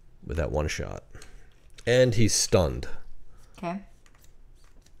with that one shot. And he's stunned. Okay.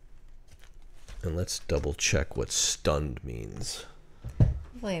 And let's double check what stunned means.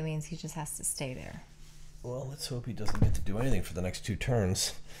 Hopefully it means he just has to stay there. Well, let's hope he doesn't get to do anything for the next 2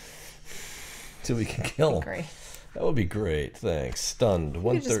 turns. Till we can kill him. Great. That would be great. Thanks. Stunned.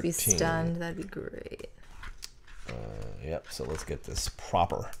 113. You could just be stunned. That'd be great. Yep. So let's get this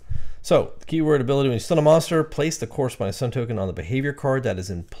proper. So the keyword ability: when you stun a monster, place the corresponding stun token on the behavior card that is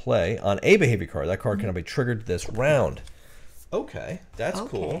in play. On a behavior card, that card cannot be triggered this round. Okay, that's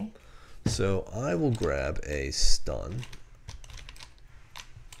cool. So I will grab a stun.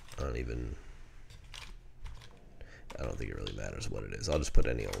 I don't think it really matters what it is. I'll just put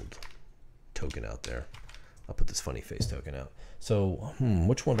any old token out there. I'll put this funny face token out. So,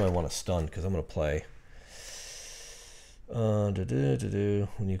 which one do I want to stun? Because I'm going to play.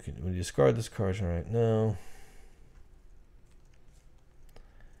 When you discard this card, right? No.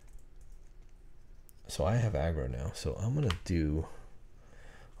 So I have aggro now. So I'm going to do.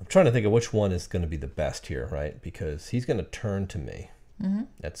 I'm trying to think of which one is going to be the best here, right? Because he's going to turn to me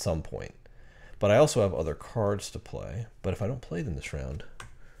at some point. But I also have other cards to play. But if I don't play them this round,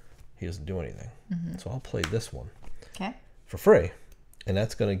 he doesn't do anything. So I'll play this one for free. And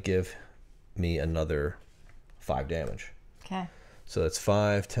that's going to give me another 5 damage. Okay. So that's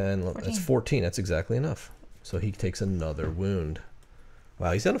 5, 10, 14. That's 14. That's exactly enough. So he takes another wound.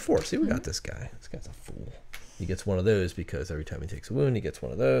 Wow, he's on a 4. See, we got this guy. This guy's a fool. He gets one of those because every time he takes a wound, he gets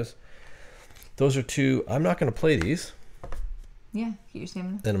one of those. Those are 2. I'm not going to play these. Yeah, get your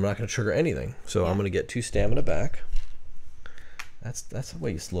stamina. And I'm not going to trigger anything. So I'm going to get 2 stamina back. That's the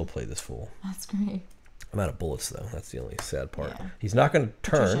way you slow play this fool. That's great. I'm out of bullets though. That's the only sad part. Yeah. He's not going to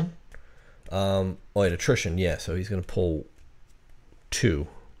turn. Attrition. Yeah. So he's going to pull 2,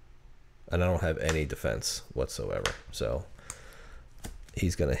 and I don't have any defense whatsoever. So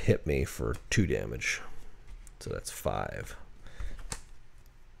he's going to hit me for 2 damage. So that's 5.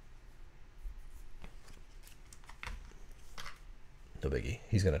 No biggie.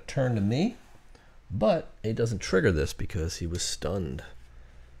 He's going to turn to me. But it doesn't trigger this because he was stunned.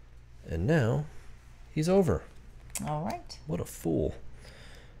 And now he's over. All right. What a fool.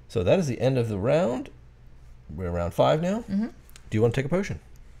 So that is the end of the round. We're at round 5 now. Do you want to take a potion?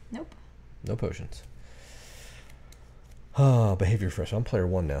 Nope. No potions. Oh, behavior first. I'm player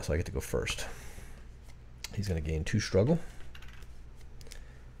 1 now, so I get to go first. He's going to gain 2 struggle.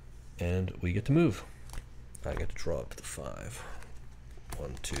 And we get to move. I get to draw up to the 5.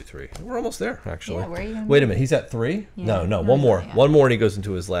 1, 2, 3. We're almost there, actually. Yeah, where are you gonna Wait a minute. He's at 3? Yeah. No, one more. Yeah. One more, and he goes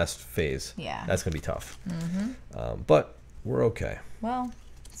into his last phase. Yeah. That's going to be tough. But we're okay. Well,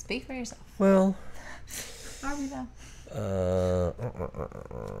 speak for yourself. Well. Are we though?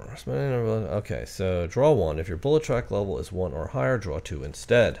 Okay, so draw 1. If your bullet track level is 1 or higher, draw 2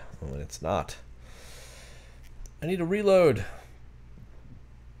 instead. When it's not. I need a reload.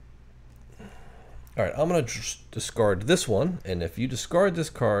 All right, I'm going to discard this one, and if you discard this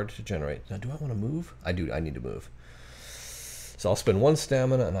card to generate... Now, do I want to move? I do. I need to move. So I'll spend 1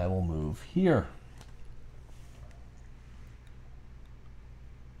 stamina, and I will move here.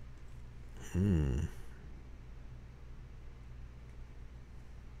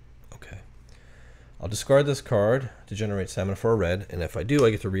 Okay. I'll discard this card to generate stamina for a red, and if I do, I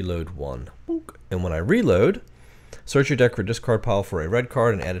get to reload 1. And when I reload, search your deck for discard pile for a red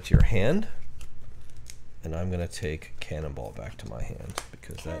card and add it to your hand. And I'm going to take Cannonball back to my hand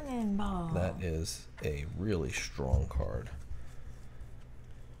because that is a really strong card.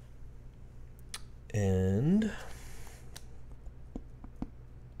 And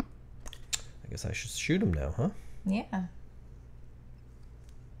I guess I should shoot him now, huh? Yeah.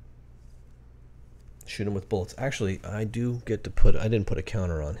 Shoot him with bullets. Actually, I do get to put... I didn't put a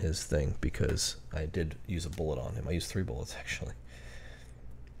counter on his thing because I did use a bullet on him. I used 3 bullets, actually.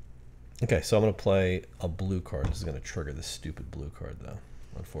 Okay, so I'm going to play a blue card. This is going to trigger this stupid blue card, though,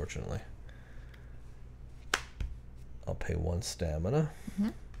 unfortunately. I'll pay 1 stamina.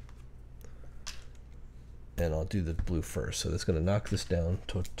 And I'll do the blue first. So that's going to knock this down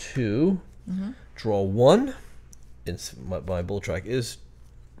to 2. Draw 1. My bull track is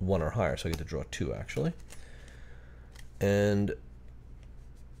 1 or higher, so I get to draw 2, actually. And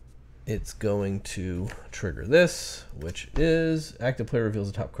it's going to trigger this, which is active player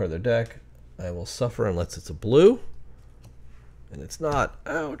reveals the top card of their deck. I will suffer unless it's a blue. And it's not.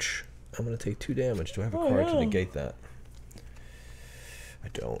 Ouch. I'm going to take 2 damage. Do I have a card to negate that? I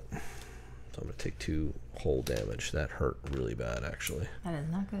don't. So I'm going to take 2 whole damage. That hurt really bad, actually. That is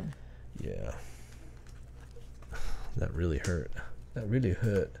not good. Yeah. That really hurt. That really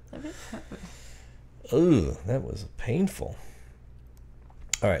hurt. Ooh, that was painful.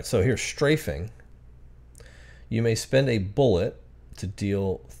 All right, so here's strafing. You may spend a bullet to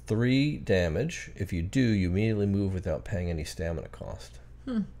deal 3 damage. If you do, you immediately move without paying any stamina cost.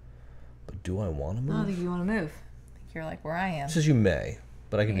 But do I want to move? I don't think you want to move. I think you're like where I am. It says you may,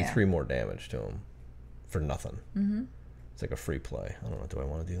 but I can do 3 more damage to him for nothing. It's like a free play. I don't know. Do I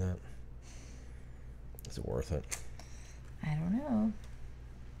want to do that? Is it worth it? I don't know.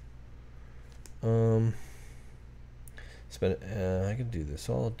 I can do this.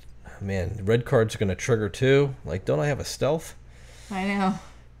 Man, red cards are going to trigger too. Like, don't I have a stealth? I know.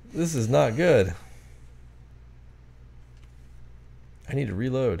 This is not good. I need to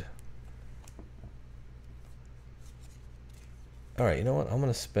reload. All right, you know what? I'm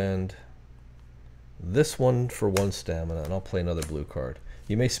going to spend this one for 1 stamina, and I'll play another blue card.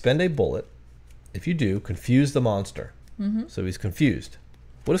 You may spend a bullet. If you do, confuse the monster. So he's confused.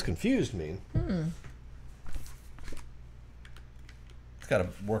 What does confused mean? It's got to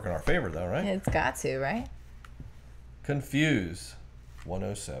work in our favor, though, right? It's got to, right? Confuse.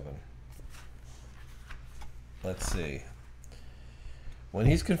 107. Let's see. When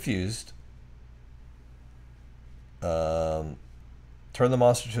he's confused, turn the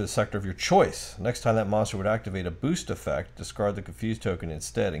monster to the sector of your choice. Next time that monster would activate a boost effect, discard the confused token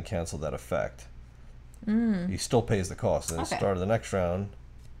instead and cancel that effect. He still pays the cost. And at the start of the next round,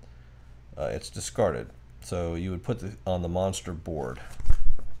 it's discarded. So you would put it on the monster board.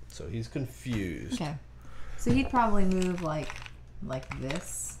 So he's confused. Okay. So he'd probably move like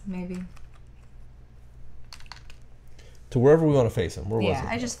this, maybe. To wherever we want to face him. Where was it?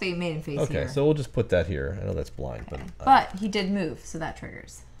 I just made him face here. here. Okay, so we'll just put that here. I know that's blind, but he did move, so that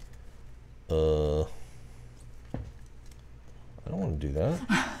triggers. I don't want to do that.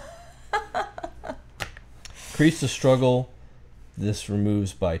 Increase the struggle. This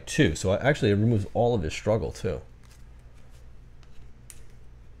removes by 2. So actually, it removes all of his struggle too.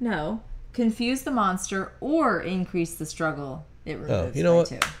 No, confuse the monster or increase the struggle. It removes. You know what?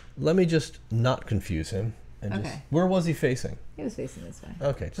 2. Let me just not confuse him. And just, where was he facing? He was facing this way.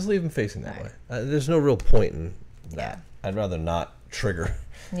 Okay, just leave him facing that way. There's no real point in that. I'd rather not trigger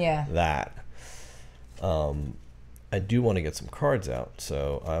that. I do want to get some cards out,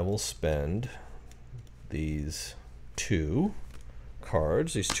 so I will spend these 2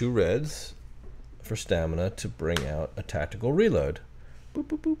 cards, these 2 reds, for stamina to bring out a tactical reload. Boop,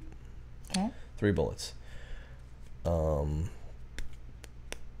 boop, boop. Okay. 3 bullets.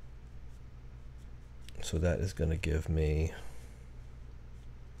 So that is going to give me...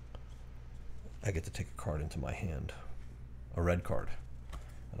 I get to take a card into my hand. A red card.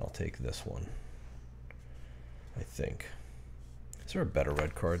 And I'll take this one. I think. Is there a better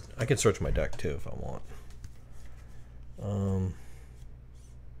red card? I can search my deck too if I want.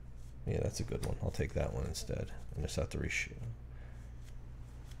 Yeah, that's a good one. I'll take that one instead. And just have to reshoot.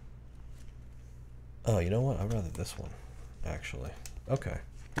 Oh, you know what? I'd rather this one, actually. Okay.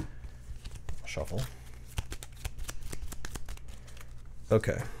 Shuffle.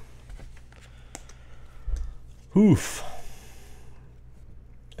 Okay. Oof.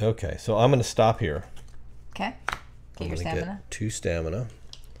 Okay, so I'm going to stop here. Okay. Get your stamina. Get 2 stamina.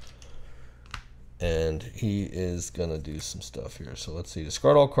 And he is going to do some stuff here. So let's see.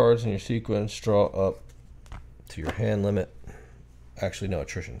 Discard all cards in your sequence. Draw up to your hand limit. Actually, no,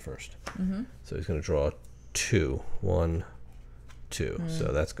 attrition first. So he's going to draw 2. 1, 2.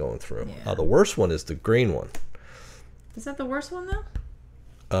 So that's going through. Yeah. The worst one is the green one. Is that the worst one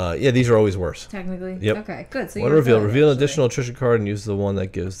though? Yeah, these are always worse. Technically. Yep. Okay, good. So One reveal. Reveal an additional attrition card and use the one that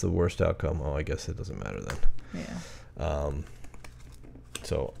gives the worst outcome. Oh, I guess it doesn't matter then. Yeah.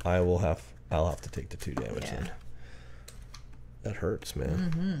 So I'll have to take the 2 damage then. That hurts,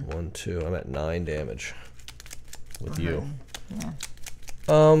 man. 1, 2. I'm at 9 damage with you.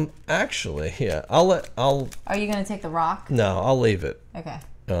 Yeah. Actually, yeah. Are you gonna take the rock? No, I'll leave it. Okay.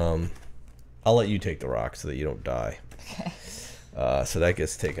 I'll let you take the rock so that you don't die. Okay. So that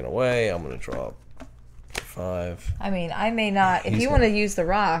gets taken away. I'm gonna draw 5. I mean, I may not. If you want to use the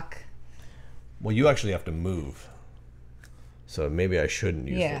rock. Well, you actually have to move. So maybe I shouldn't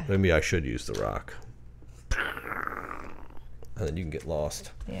use it. Maybe I should use the rock. And then you can get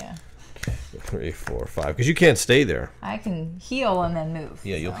lost. Yeah. 3, 4, 5. Because you can't stay there. I can heal and then move.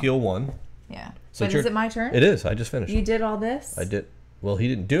 Yeah, you'll heal 1. Yeah. So but is it my turn? It is. I just finished. You did all this? I did. Well, he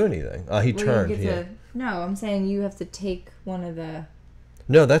didn't do anything. He turned. No, I'm saying you have to take one of the...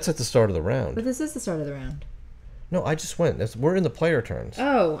 No, that's at the start of the round. But this is the start of the round. No, I just went. We're in the player turns.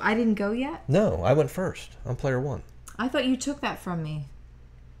 Oh, I didn't go yet? No, I went first. I'm player 1. I thought you took that from me.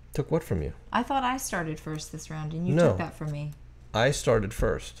 Took what from you? I thought I started first this round, and you took that from me. I started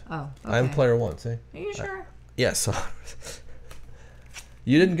first. Oh, okay. I'm player 1, see? Are you sure? Yes.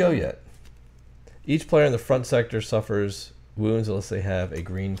 You didn't go yet. Each player in the front sector suffers wounds unless they have a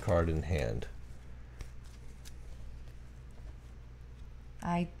green card in hand.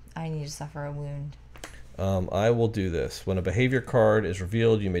 I need to suffer a wound. I will do this. When a behavior card is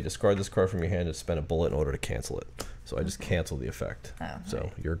revealed, you may discard this card from your hand and spend a bullet in order to cancel it. So I just cancel the effect. Oh, so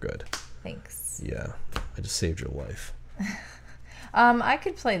you're good. Thanks. Yeah. I just saved your life. I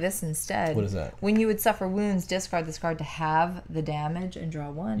could play this instead. What is that? When you would suffer wounds, discard this card to have the damage and draw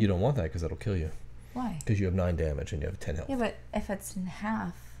 1. You don't want that because that'll kill you. Why? Because you have 9 damage and you have 10 health. Yeah, but if it's in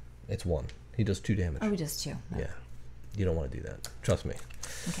half... It's 1. He does 2 damage. Oh, he does 2. Yeah. You don't want to do that. Trust me.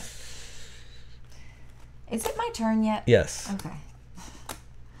 Okay. Is it my turn yet? Yes. Okay.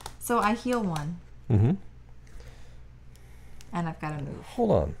 So I heal 1. Mm-hmm. And I've got to move.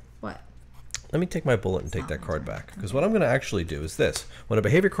 Hold on. What? Let me take my bullet and take that card back. Because what I'm going to actually do is this. When a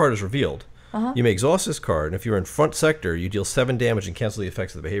behavior card is revealed, you may exhaust this card, and if you're in front sector, you deal 7 damage and cancel the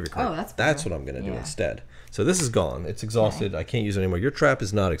effects of the behavior card. Oh, that's better. That's what I'm going to do instead. So this is gone. It's exhausted. I can't use it anymore. Your trap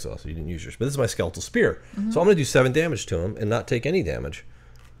is not exhausted. You didn't use yours. But this is my skeletal spear. So I'm going to do 7 damage to him and not take any damage.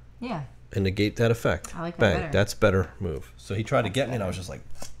 Yeah. And negate that effect. I like that Bang. better. That's better move. So he tried to get me, and I was just like,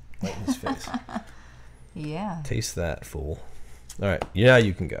 right in his face. Yeah. Taste that, fool. All right. Yeah,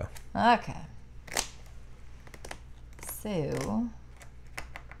 you can go. Okay. So...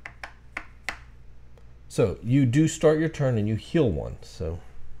 So you do start your turn and you heal 1. So,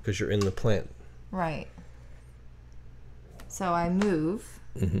 because you're in the plant. Right. So I move.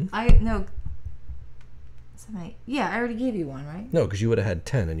 No. 7, 8. Yeah, I already gave you 1, right? No, because you would have had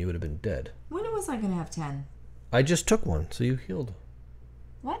 10 and you would have been dead. When was I going to have 10? I just took 1, so you healed.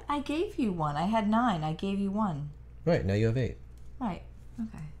 What? I gave you 1. I had 9. I gave you 1. Right, now you have 8. Right.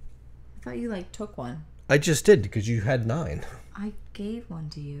 Okay. I thought you, took 1. I just did, because you had 9. I gave 1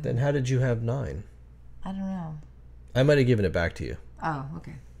 to you. Then how did you have 9? I don't know. I might have given it back to you. Oh,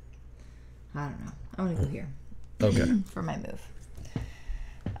 okay. I don't know. I'm going to go here. Okay. For my move.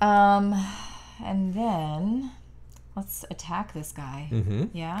 And then let's attack this guy.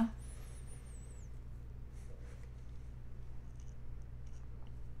 Yeah?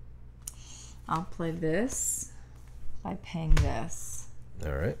 I'll play this by paying this.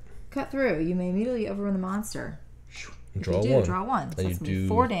 All right. Cut through. You may immediately overrun the monster. Draw if you do, 1. draw 1. So and that's you gonna be do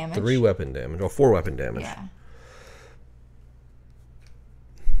 4 damage. 3 weapon damage, or 4 weapon damage. Yeah.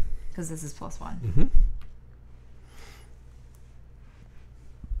 Because this is +1.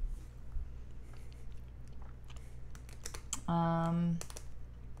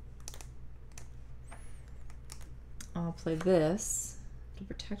 I'll play this to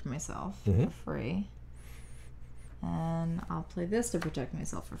protect myself for free. And I'll play this to protect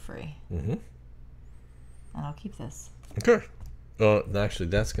myself for free. And I'll keep this. Okay. Actually,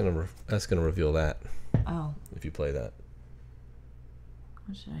 that's gonna reveal that. Oh. If you play that.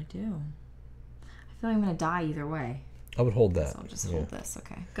 What should I do? I feel like I'm gonna die either way. I would hold that. So I'll just hold this.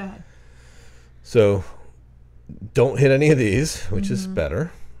 Okay. Go ahead. So, don't hit any of these, which is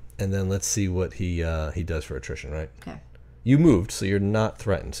better. And then let's see what he does for attrition, right? Okay. You moved, so you're not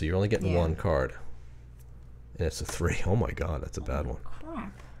threatened. So you're only getting 1 card. And it's a 3. Oh my god, that's a bad one.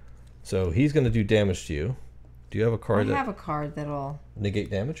 Crap. So he's going to do damage to you. Do you have a card I have a card that'll... negate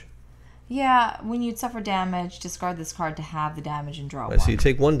damage? Yeah, when you suffer damage, discard this card to have the damage and draw 1. Right, so you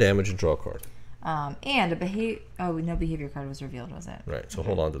take 1 damage and draw a card. And a behavior. Oh, no behavior card was revealed, was it? Right. So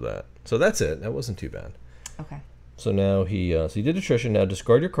hold on to that. So that's it. That wasn't too bad. Okay. So now so you did attrition. Now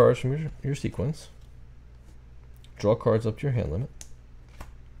discard your cards from your sequence. Draw cards up to your hand limit.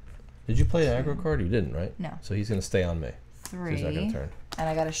 Did you play an aggro card? You didn't, right? No. So he's going to stay on me. 3. So he's not going to turn. And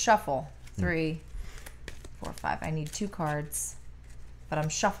I got to shuffle. 3, 4, 5. I need 2 cards, but I'm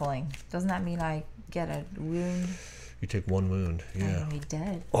shuffling. Doesn't that mean I get a wound? You take 1 wound. Yeah. I'm gonna be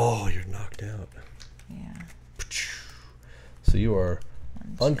dead. Oh, you're knocked out. Yeah. So you are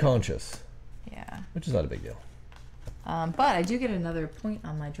unconscious. Yeah. Which is not a big deal. But I do get another point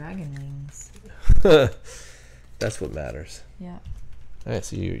on my dragon wings. That's what matters. Yeah. All right,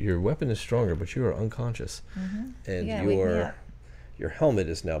 so your weapon is stronger, but you are unconscious. And your helmet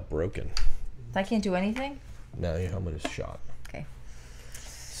is now broken. I can't do anything? Now your helmet is shot. Okay.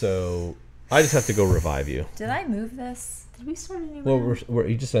 So I just have to go revive you. Did I move this? Did we start a new round? Well,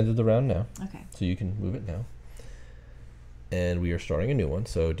 you just ended the round now. Okay. So you can move it now. And we are starting a new one.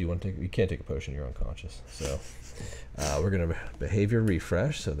 So do you want to take? You can't take a potion. You're unconscious. So we're going to behavior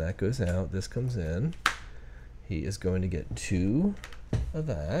refresh. So that goes out. This comes in. He is going to get 2 of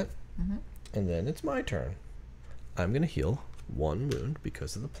that. And then it's my turn. I'm going to heal 1 wound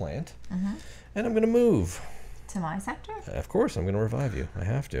because of the plant. And I'm going to move. To my sector? Of course, I'm going to revive you. I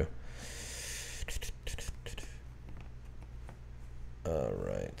have to. All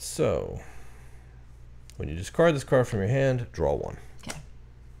right, so when you discard this card from your hand, draw 1. Okay.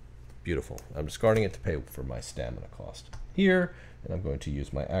 Beautiful. I'm discarding it to pay for my stamina cost here, and I'm going to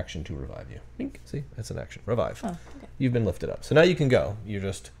use my action to revive you. Bink. See, that's an action. Revive. Oh, okay. You've been lifted up. So now you can go. You're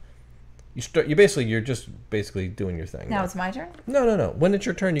just basically doing your thing. Now it's my turn? No. When it's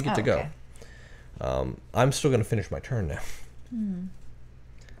your turn, you get to go. Okay. I'm still going to finish my turn now.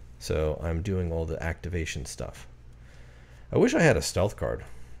 So I'm doing all the activation stuff. I wish I had a stealth card.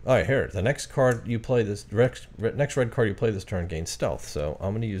 All right, here. The next card you play next red card you play this turn gains stealth. So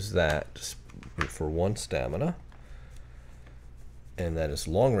I'm going to use that for 1 stamina. And that is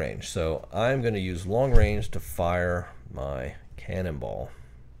long range. So I'm going to use long range to fire my cannonball.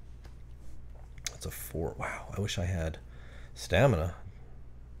 That's a 4. Wow, I wish I had stamina.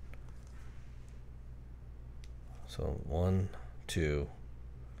 So 1, 2,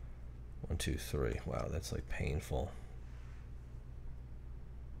 1, 2, 3. Wow, that's like painful.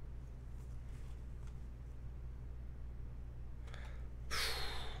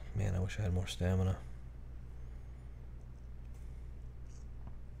 Man, I wish I had more stamina.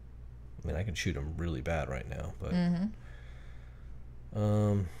 I mean, I can shoot him really bad right now, but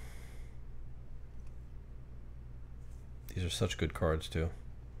these are such good cards too.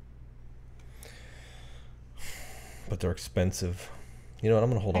 But they're expensive. You know what? I'm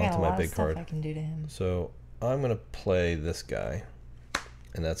going to hold on to my big card. I can do to him. So I'm going to play this guy,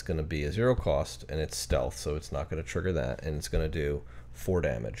 and that's going to be a 0 cost, and it's stealth, so it's not going to trigger that, and it's going to do 4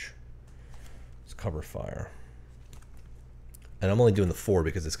 damage. It's cover fire. And I'm only doing the 4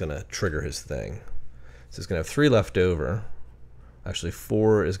 because it's going to trigger his thing. So it's going to have 3 left over. Actually,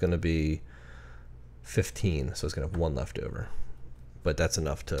 4 is going to be 15, so it's going to have 1 left over. But that's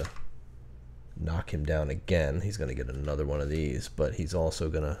enough to knock him down again. He's going to get another one of these, but he's also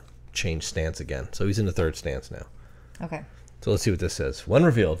going to change stance again. So he's in the 3rd stance now. Okay. So let's see what this says. When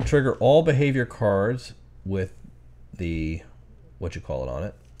revealed, trigger all behavior cards with the what-you-call-it on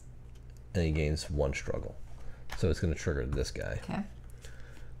it, and he gains 1 struggle. So it's going to trigger this guy. Okay.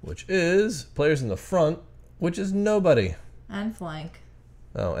 Which is players in the front, which is nobody. And flank.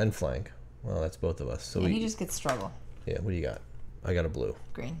 Oh, and flank. Well, that's both of us. So he just gets struggle. Yeah, what do you got? I got a blue.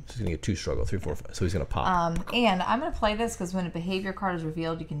 Green. So he's going to get 2 struggle, 3, 4, 5. So he's going to pop. And I'm going to play this because when a behavior card is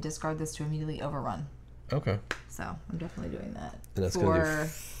revealed, you can discard this to immediately overrun. Okay. So I'm definitely doing that. And that's going to do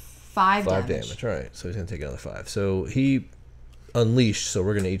 5 damage. All right. So he's going to take another 5. So he unleashed, so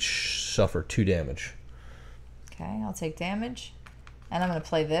we're going to each suffer 2 damage. Okay, I'll take damage. And I'm going to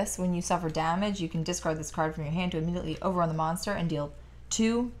play this. When you suffer damage, you can discard this card from your hand to immediately overrun the monster and deal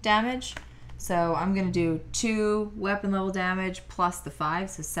 2 damage. So I'm going to do 2 weapon level damage plus the 5,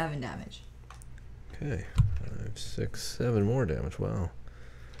 so 7 damage. Okay, 5, 6, 7 more damage. Wow.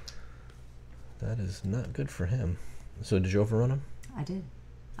 That is not good for him. So did you overrun him? I did.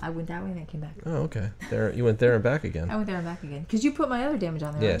 I went that way and then came back. Oh, okay. There, you went there and back again. I went there and back again. Because you put my other damage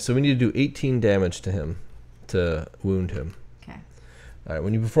on there, Yeah, right? so we need to do 18 damage to him to wound him. Okay. All right,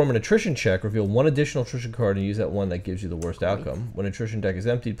 when you perform an attrition check, reveal 1 additional attrition card and use that one that gives you the worst outcome. When attrition deck is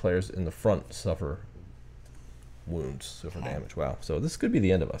emptied, players in the front suffer wounds, suffer damage. Wow, so this could be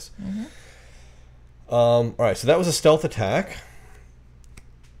the end of us. All right, so that was a stealth attack.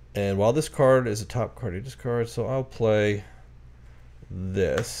 And while this card is a top card you discard, so I'll play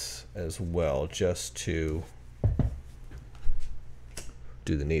this as well, just to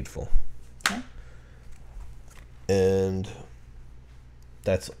do the needful. Okay. And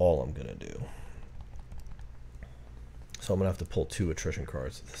that's all I'm gonna do. So I'm gonna have to pull 2 attrition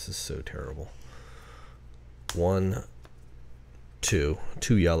cards. This is so terrible. 1, 2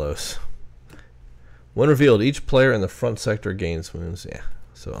 yellows. When revealed, each player in the front sector gains wounds. Yeah,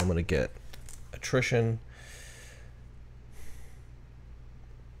 so I'm gonna get attrition.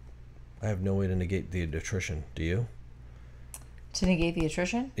 I have no way to negate the attrition. Do you? To negate the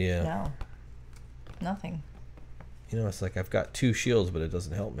attrition? Yeah. No. Nothing. You know, it's like I've got 2 shields, but it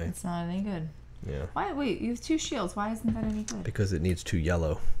doesn't help me. It's not any good. Yeah. Why? Wait, you have 2 shields. Why isn't that any good? Because it needs 2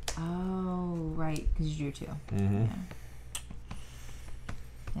 yellow. Oh, right. Because you drew 2. Mm-hmm.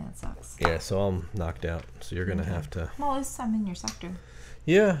 Yeah, that sucks. Yeah, so I'm knocked out. So you're gonna have to. Well, at least I'm in your sector.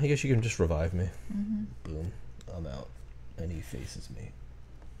 Yeah, I guess you can just revive me. Mm-hmm. Boom, I'm out, and he faces me.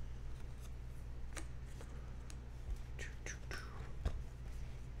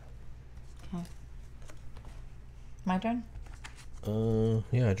 Okay. My turn?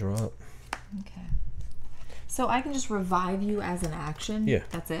 Yeah, I draw up. Okay. So I can just revive you as an action? Yeah.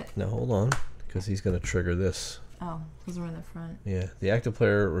 That's it? Now hold on, because he's gonna trigger this. Oh, because we're in the front. Yeah, the active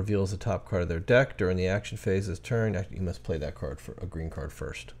player reveals the top card of their deck during the action phase of his turn. You must play that card for a green card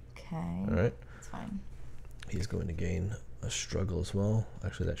first. Okay. All right. That's fine. He's going to gain a struggle as well.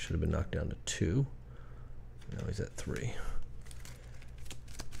 Actually, that should have been knocked down to 2. Now he's at 3.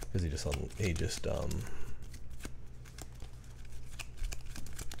 Because he just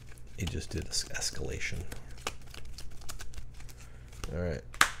did this escalation. All right,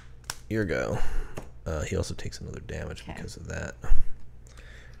 here go. He also takes another damage because of that.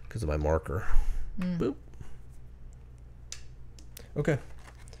 Because of my marker. Boop. Okay.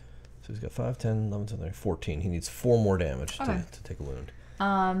 So he's got 5, 10, 11, 12, 14. He needs 4 more damage to take a wound.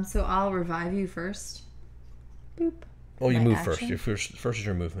 So I'll revive you first. Boop. Oh, you My move action? first. Your first is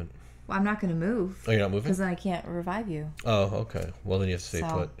your movement. Well, I'm not going to move. Oh, you're not moving? Because then I can't revive you. Oh, okay. Well, then you have to stay So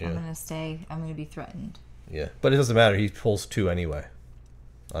put. Yeah. I'm going to stay. I'm going to be threatened. Yeah, but it doesn't matter. He pulls 2 anyway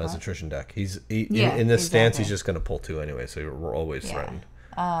on his attrition deck. In this stance, he's just going to pull 2 anyway. So we're always threatened.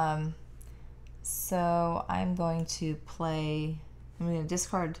 So I'm going to play. I'm going to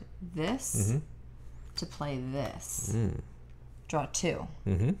discard this to play this. Draw 2.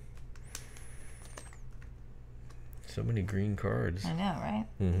 So many green cards. I know, right?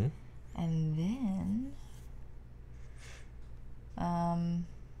 And then I'm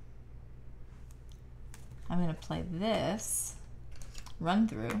going to play this, run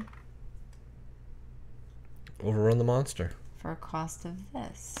through. Overrun the monster. For a cost of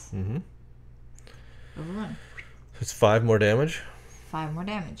this. Overrun. It's 5 more damage. 5 more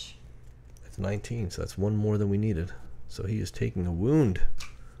damage. That's 19, so that's 1 more than we needed. So he is taking a wound.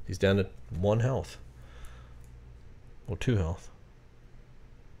 He's down to 1 health. Or 2 health.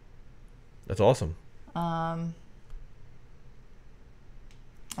 That's awesome. And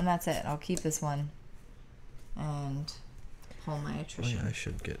that's it. I'll keep this one and pull my attrition. Oh, yeah,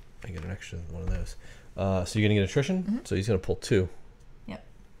 I get an extra one of those. So you're gonna get attrition. So he's gonna pull 2. Yep.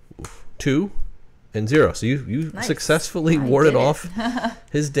 Oof. 2 and 0. So you Nice. successfully I warded did it. off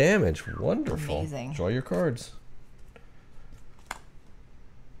his damage. Wonderful. Amazing. Draw your cards.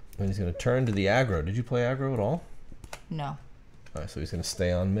 And he's gonna turn to the aggro. Did you play aggro at all? No. All right, so he's gonna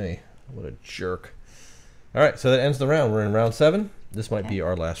stay on me. What a jerk. All right, so that ends the round. We're in round 7. This might be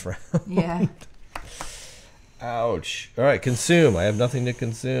our last round. Yeah. Ouch. All right, consume. I have nothing to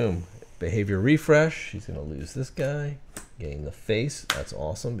consume. Behavior refresh. He's going to lose this guy. Gain the face. That's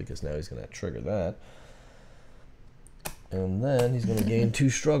awesome because now he's going to trigger that. And then he's going to gain 2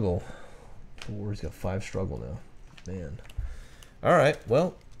 struggle. 4. He's got 5 struggle now. Man. All right,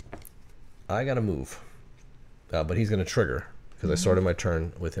 well, I got to move. But he's going to trigger because I started my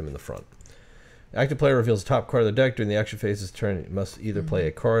turn with him in the front. Active player reveals the top card of the deck during the action phase of his turn. He must either play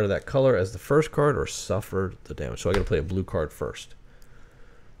a card of that color as the first card or suffer the damage. So I got to play a blue card first.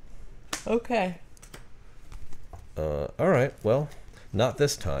 Okay. All right. Well, not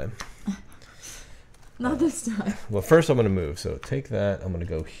this time. Not this time. Well, first I'm going to move. So take that. I'm going to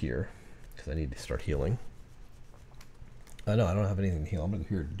go here because I need to start healing. No, I don't have anything to heal. I'm going to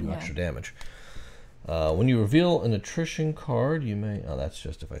go here to do extra damage. When you reveal an attrition card, you may... Oh, that's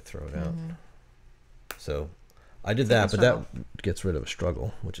just if I throw it out. So I did that, but that gets rid of a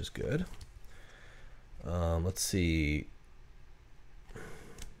struggle, which is good. Let's see.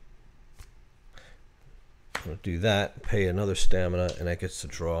 I'm going to do that, pay another stamina, and I get to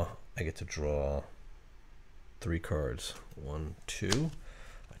draw 3 cards. 1, 2.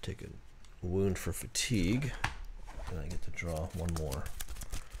 I take a wound for fatigue. and I get to draw one more.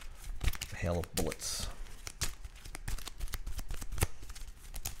 A hail of bullets.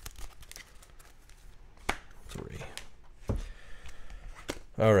 Three.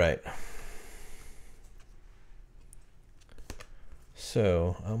 All right.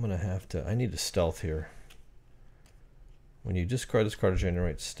 So I'm gonna have to. I need a stealth here. When you discard this card to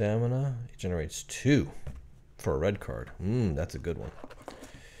generate stamina, it generates 2 for a red card. That's a good one.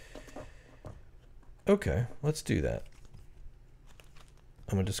 Okay, let's do that.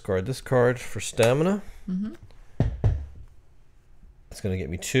 I'm gonna discard this card for stamina. It's gonna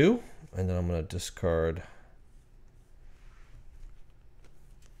get me 2, and then I'm gonna discard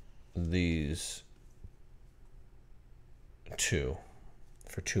these 2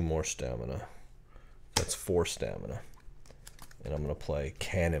 for 2 more stamina. That's 4 stamina. And I'm going to play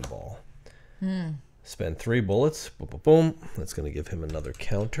Cannonball. Spend 3 bullets. Boom, boom, boom. That's going to give him another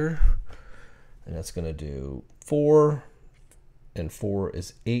counter. And that's going to do 4. And 4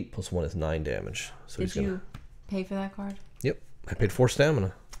 is 8, plus 1 is 9 damage. So Did you pay for that card? Yep. I paid 4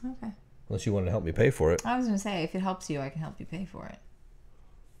 stamina. Okay. Unless you wanted to help me pay for it. I was going to say, if it helps you, I can help you pay for it.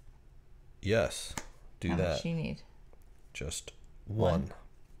 Yes. Do How that. much do you need? Just 1.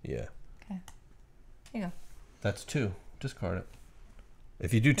 Yeah. Okay. Here you go. That's 2. Discard it.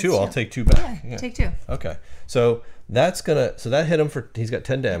 If you do That's 2, I'll 2. take 2 back. Yeah, take 2. Okay. So that's gonna. So that hit him for. He's got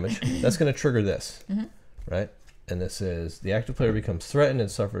 10 damage. That's gonna trigger this, right? And this is the active player becomes threatened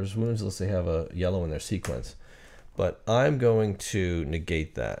and suffers wounds unless they have a yellow in their sequence. But I'm going to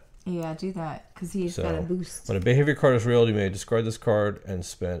negate that. Yeah, do that because he's got a boost. When a behavior card is revealed, you may discard this card and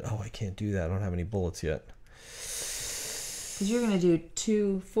spend. Oh, I can't do that. I don't have any bullets yet. Because you're gonna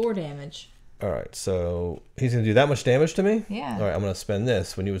do 4 damage. All right, so he's going to do that much damage to me? Yeah. All right, I'm going to spend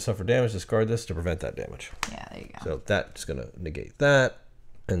this. When you would suffer damage, discard this to prevent that damage. Yeah, there you go. So that's going to negate that.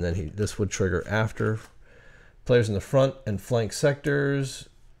 And then this would trigger after. Players in the front and flank sectors.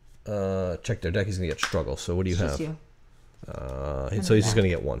 Check their deck. He's going to get struggle. So what do you have? Just you. So he's just going to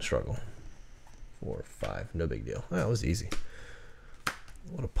get 1 struggle. 4, 5. No big deal. That was easy.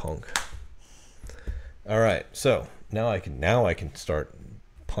 What a punk. All right, so now I can start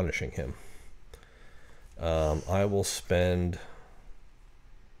punishing him. I will spend.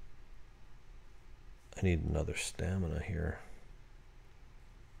 I need another stamina here.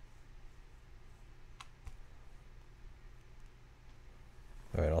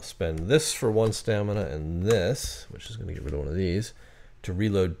 All right, I'll spend this for 1 stamina and this, which is going to get rid of one of these, to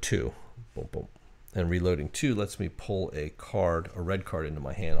reload 2. Boom, boom. And reloading 2 lets me pull a red card into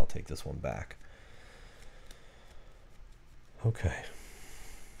my hand. I'll take this one back. Okay.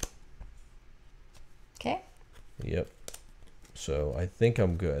 Okay. Yep. So I think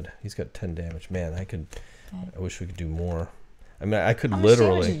I'm good. He's got 10 damage. Man, I wish we could do more. I mean, I could literally.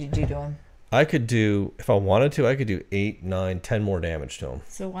 How much damage did you do to him? I could do, if I wanted to, I could do 8, 9, 10 more damage to him.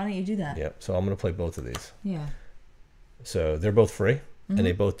 So why don't you do that? Yep. So I'm going to play both of these. Yeah. So they're both free, and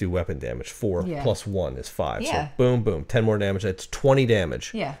they both do weapon damage. 4 plus 1 is 5. Yeah. So boom, boom, 10 more damage. That's 20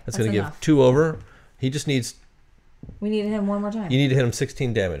 damage. Yeah. That's going to give 2 over. He just needs. We need to hit him one more time. You need to hit him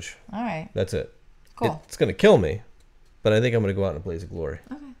 16 damage. All right. That's it. Cool. It's going to kill me, but I think I'm going to go out in a blaze of glory.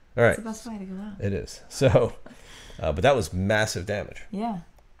 Okay. All right. That's the best way to go out. It is. So, but that was massive damage. Yeah.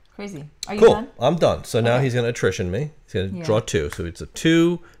 Crazy. Are you Cool. done? I'm done. So now he's going to attrition me. He's going to draw 2. So it's a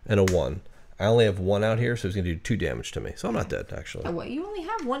 2 and a 1. I only have 1 out here, so he's going to do 2 damage to me. So I'm not dead, actually. Oh, what? You only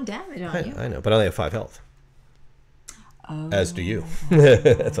have 1 damage on you. I know, but I only have 5 health. Oh. As do you.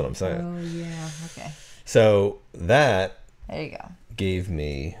 That's what I'm saying. Oh, yeah. Okay. So that There you go. gave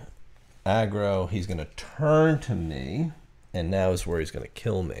me aggro. He's going to turn to me, and now is where he's going to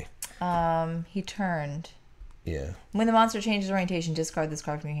kill me. He turned. Yeah. When the monster changes orientation, discard this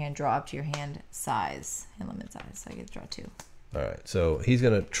card from your hand. Draw up to your hand size. Hand limit size. So I get to draw 2. All right. So he's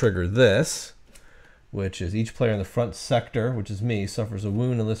going to trigger this, which is each player in the front sector, which is me, suffers a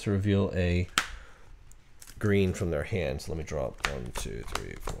wound unless they reveal a green from their hand. So let me draw up 1, 2,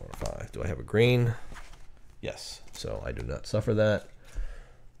 3, 4, 5. Do I have a green? Yes. So I do not suffer that.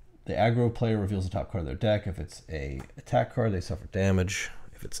 The aggro player reveals the top card of their deck. If it's a attack card, they suffer damage.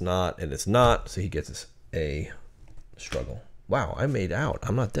 If it's not, and it's not, so he gets a struggle. Wow, I made out.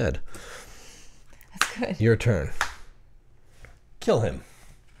 I'm not dead. That's good. Your turn. Kill him.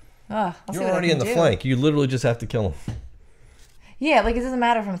 You're already in the flank. You literally just have to kill him. Yeah, like it doesn't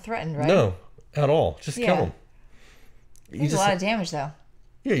matter if I'm threatened, right? No, at all. Just kill him. He's a lot of damage, though.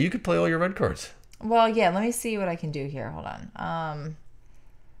 Yeah, you could play all your red cards. Well, yeah, let me see what I can do here. Hold on.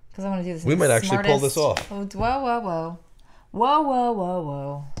 Because I want to do this. We might actually pull this off. Oh, whoa, whoa, whoa. Whoa, whoa,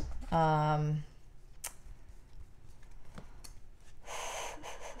 whoa, whoa.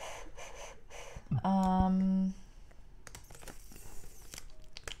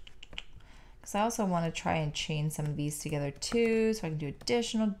 Because I also want to try and chain some of these together too, so I can do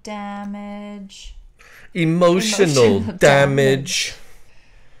additional damage. Emotional damage.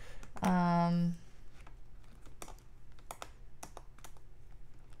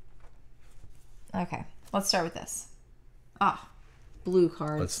 Okay, let's start with this. Blue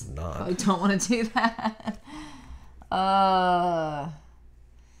cards. Let's not. I don't want to do that. But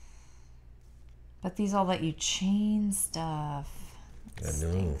these all let you chain stuff. I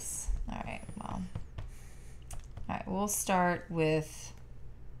know. All right, well. All right, we'll start with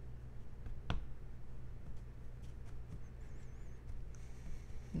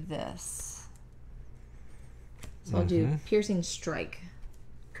this. So I'll do piercing strike.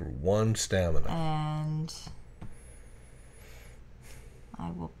 For 1 stamina. And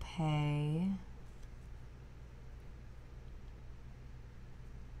I will pay.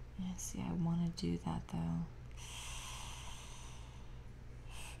 Yeah, see, I want to do that though.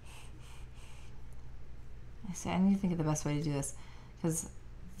 I need to think of the best way to do this, because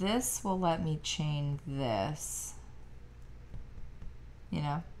this will let me chain this. You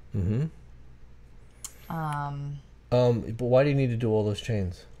know? But why do you need to do all those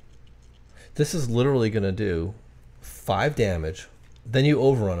chains? This is literally going to do 5 damage. Then you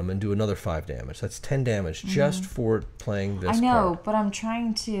overrun them and do another 5 damage. That's 10 damage just for playing this I know, card. but I'm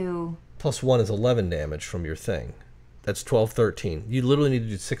trying to... Plus 1 is 11 damage from your thing. That's 12, 13. You literally need to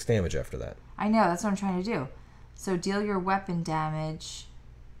do 6 damage after that. I know, that's what I'm trying to do. So deal your weapon damage.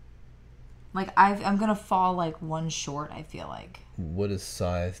 Like, I'm going to fall, like, 1 short, I feel like. What does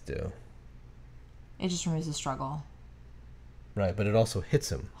Scythe do? It just removes the struggle. Right, but it also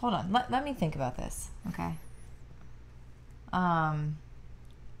hits him. Hold on. Let me think about this, okay? Because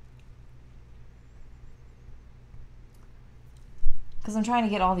I'm trying to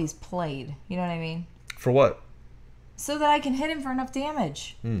get all these played. You know what I mean? For what? So that I can hit him for enough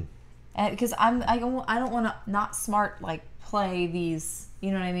damage. Because I don't want to not smart like play these.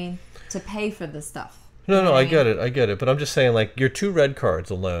 You know what I mean? To pay for this stuff. No, I get it. But I'm just saying, like, your 2 red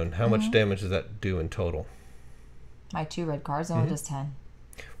cards alone, how much damage does that do in total? My 2 red cards only does 10.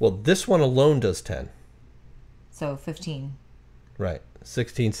 Well, this one alone does 10. So 15. Right.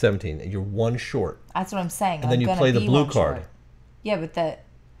 16, 17. You're 1 short. That's what I'm saying. And then you play the blue card. Short. Yeah, but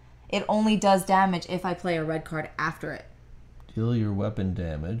it only does damage if I play a red card after it. Deal your weapon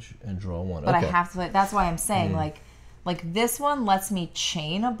damage and draw 1. But okay. I have to play. That's why I'm saying, like this one lets me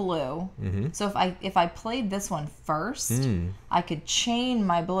chain a blue. So if I played this one first, I could chain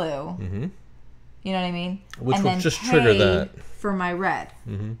my blue. You know what I mean? Which and would then just pay trigger that for my red.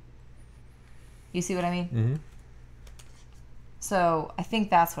 You see what I mean? So I think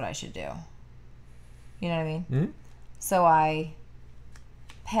that's what I should do. You know what I mean? So I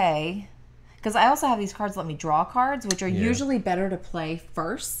pay, because I also have these cards that let me draw cards, which are usually better to play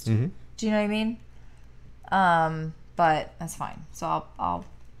first. Do you know what I mean? But that's fine. So I'll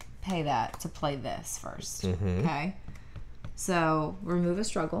pay that to play this first. Okay. So remove a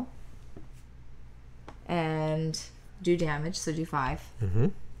struggle and do damage. So do 5.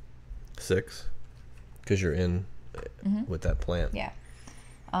 6, because you're in with that plant. Yeah.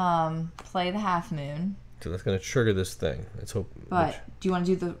 Play the half moon. So that's going to trigger this thing. Let's hope. But do you want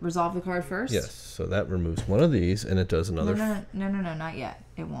to do the resolve the card first? Yes. So that removes 1 of these, and it does another. No, not yet.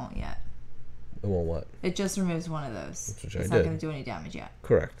 It won't yet. It won't what? It just removes 1 of those. Which it's not going to do any damage yet.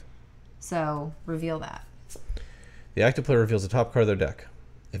 Correct. So reveal that. The active player reveals the top card of their deck.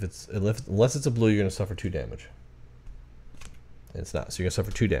 Unless it's a blue, you're going to suffer 2 damage. And it's not, so you're going to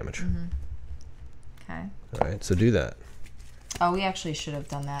suffer 2 damage. Okay. All right. So do that. Oh, we actually should have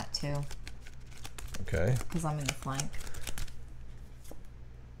done that too. Okay. Because I'm in the flank.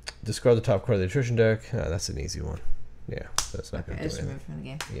 Discard the top card of the attrition deck. That's an easy one. Yeah, that's not going to do it's anything. removed from the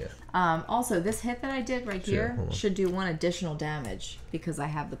game. Yeah. Also, this hit that I did right here should do 1 additional damage because I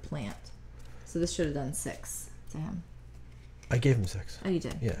have the plant. So this should have done 6 to him. I gave him 6. Oh, you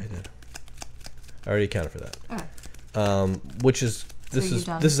did? Yeah, I did. I already accounted for that. Okay. Which is this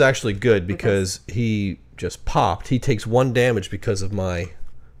is actually good because he just popped. He takes 1 damage because of my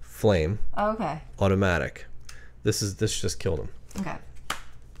flame. Oh, okay. Automatic. This just killed him. Okay.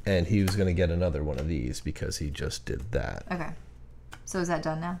 And he was going to get another one of these because he just did that. Okay. So is that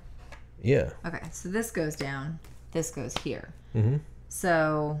done now? Yeah. Okay. So this goes down. This goes here.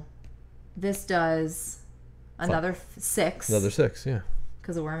 So this does another 6. Another 6, yeah.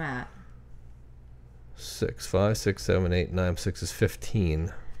 Because of where I'm at. 6, 5, 6, 7, 8, 9, 6 is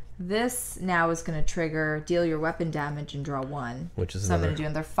 15. This now is going to trigger deal your weapon damage and draw 1. Which is so I'm going to do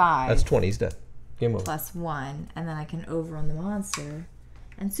another 5. That's 20. He's dead. Game over. Plus 1. And then I can overrun the monster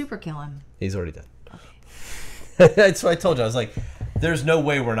and super kill him. He's already dead. Okay. That's what I told you. I was like, there's no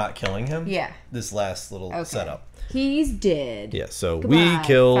way we're not killing him. Yeah. This last little setup. He's dead. Yeah, so Goodbye, we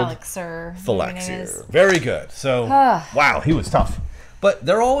killed Felixir. Very good. So, wow, he was tough. But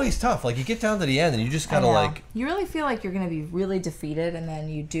they're always tough. Like, you get down to the end and you just kind of like... You really feel like you're going to be really defeated, and then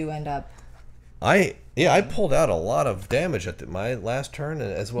you do end up... I pulled out a lot of damage at my last turn,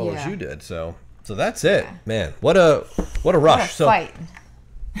 as well as you did. So that's it. Man, what a rush. What a fight.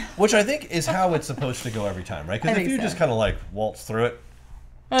 Which I think is how it's supposed to go every time, right? Because if you just kind of like waltz through it,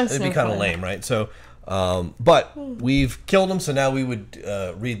 it'd be kind of lame, right? So, but we've killed him, so now we would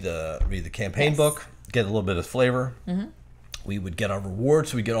read the campaign book, get a little bit of flavor. We would get our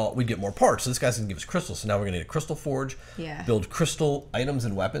rewards, so we get more parts. So this guy's gonna give us crystals. So now we're gonna need a crystal forge, build crystal items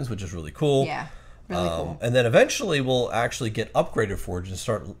and weapons, which is really cool. Yeah, really cool. And then eventually we'll actually get upgraded forge and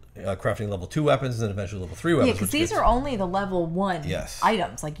start crafting level 2 weapons, and then eventually level 3 weapons. Yeah, because these are only the level 1 Yes.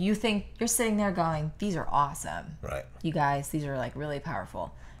 items. Like, you think you're sitting there going, these are awesome. Right. You guys, these are like really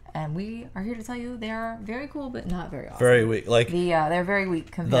powerful. And we are here to tell you they are very cool, but not very awesome. Very weak. Like they're very weak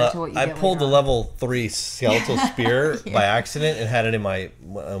compared to what you get. I pulled the level 3 skeletal spear by accident and had it in my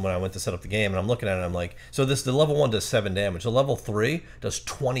when I went to set up the game, and I'm looking at it. I'm like, so the level 1 does 7 damage. The level 3 does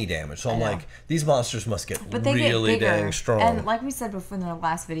 20 damage. So I'm like, these monsters must get really dang strong. And like we said before in the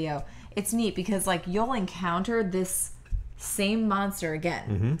last video, it's neat because like you'll encounter this same monster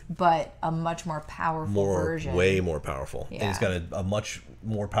again, but a much more powerful version. Way more powerful. Yeah. And he's got a much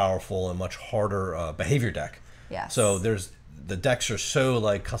more powerful and much harder behavior deck. Yeah. So the decks are so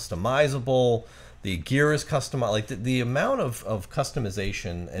like customizable. The gear is customized. Like the amount of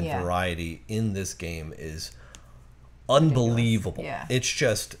customization and variety in this game is unbelievable. Yeah. It's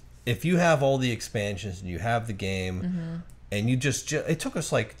just, if you have all the expansions and you have the game. And you just it took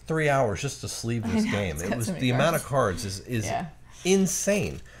us like 3 hours just to sleeve this game. It was the amount of cards is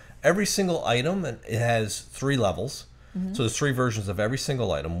insane. Every single item, it has 3 levels. So there's 3 versions of every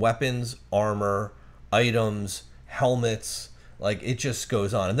single item: weapons, armor, items, helmets. Like, it just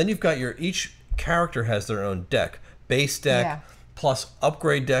goes on. And then you've got each character has their own deck, base deck, plus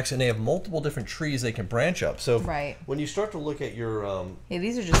upgrade decks, and they have multiple different trees they can branch up. So when you start to look at your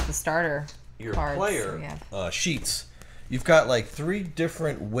these are just the starter cards player sheets. You've got like 3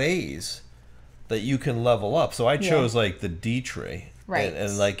 different ways that you can level up. So I chose like the D tree. Right.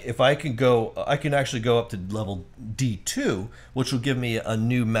 And like, if I can actually go up to level D2, which will give me a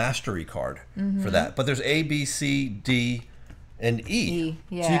new mastery card for that. But there's A, B, C, D, and E.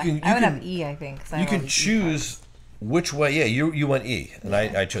 Yeah. So you would have E, I think. You can choose which way. Yeah, you went E, and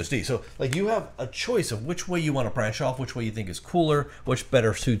I chose D. So like, you have a choice of which way you want to branch off, which way you think is cooler, which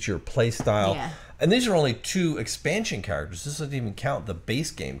better suits your play style. Yeah. And these are only 2 expansion characters. This doesn't even count the base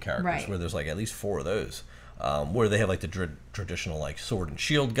game characters, where there's like at least 4 of those. Where they have like the traditional like sword and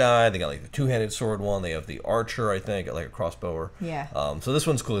shield guy. They got like the 2-handed sword one. They have the archer, I think, like a crossbower. Yeah. So this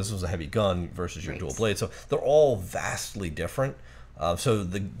one's cool. This one's a heavy gun versus your dual blade. So they're all vastly different. So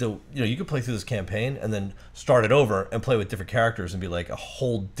you could play through this campaign and then start it over and play with different characters and be like a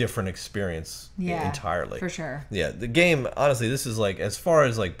whole different experience entirely. For sure. Yeah, the game, honestly, this is like, as far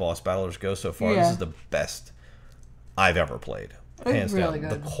as like boss battlers go so far, this is the best I've ever played. Hands down.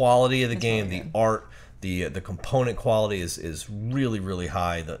 Good. The quality of the game, the art, the component quality is really, really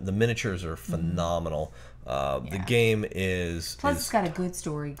high. The miniatures are phenomenal. The game is... Plus, it's got a good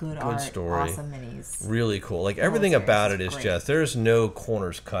story, good art, awesome minis. Really cool. Like, everything about it is just... There's no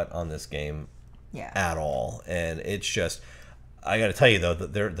corners cut on this game at all. And it's just... I got to tell you, though,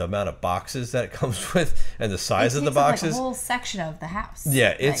 that the amount of boxes that it comes with and the size of the boxes... Like a whole section of the house.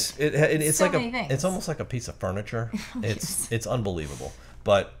 Yeah, it's so like it's almost like a piece of furniture. It's unbelievable.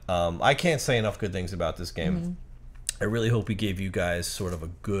 But I can't say enough good things about this game. I really hope we gave you guys sort of a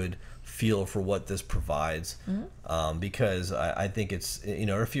good feel for what this provides, because I think it's,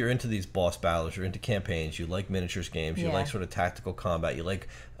 if you're into these boss battles, you're into campaigns, you like miniatures games, you like sort of tactical combat, you like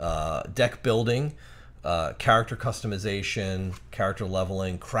deck building, character customization, character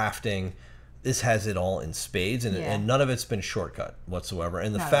leveling, crafting. This has it all in spades, and none of it's been shortcut whatsoever.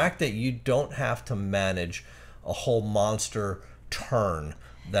 And the fact that you don't have to manage a whole monster turn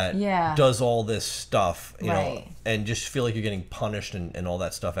that does all this stuff, you know, and just feel like you're getting punished and all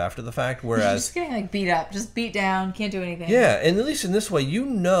that stuff after the fact. Whereas you're just getting like beat up, just beat down, can't do anything. Yeah, and at least in this way, you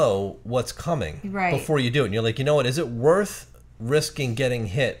know what's coming before you do it. And you're like, you know what, is it worth risking getting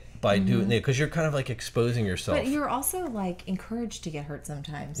hit by doing it? Because you're kind of like exposing yourself. But you're also like encouraged to get hurt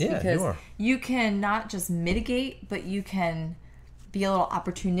sometimes. Yeah, because you are. You can not just mitigate, but you can be a little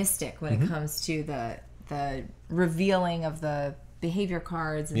opportunistic when it comes to the revealing of the behavior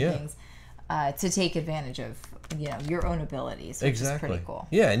cards and things. to take advantage of your own abilities, which is pretty cool.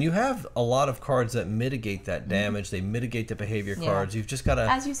 Yeah, and you have a lot of cards that mitigate that damage. They mitigate the behavior cards. You've just got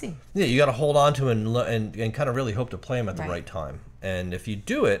to, as you see. Yeah, you got to hold on to and kind of really hope to play them at the right time. And if you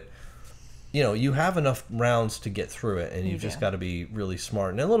do it, you have enough rounds to get through it, and you've just got to be really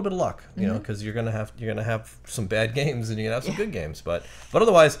smart and a little bit of luck, because you're gonna have some bad games and you're gonna have some good games. But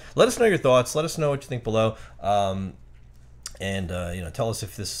otherwise, let us know your thoughts. Let us know what you think below. And tell us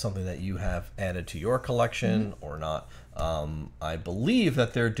if this is something that you have added to your collection or not. I believe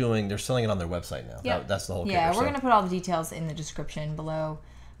that they're selling it on their website now. Yeah. That's the whole kicker. Yeah, we're going to put all the details in the description below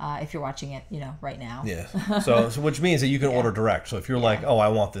if you're watching it, right now. Yeah. So which means that you can order direct. So if you're like, oh, I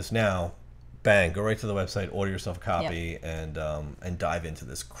want this now, bang, go right to the website, order yourself a copy, and dive into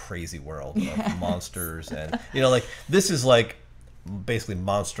this crazy world of monsters. And this is like basically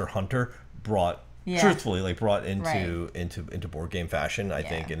Monster Hunter brought. Truthfully, brought into board game fashion, I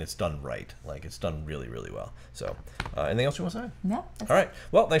think, and it's done right. Like, it's done really, really well. So, anything else you want to say? No. All right.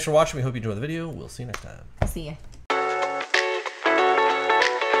 Well, thanks for watching. We hope you enjoyed the video. We'll see you next time. I'll see you.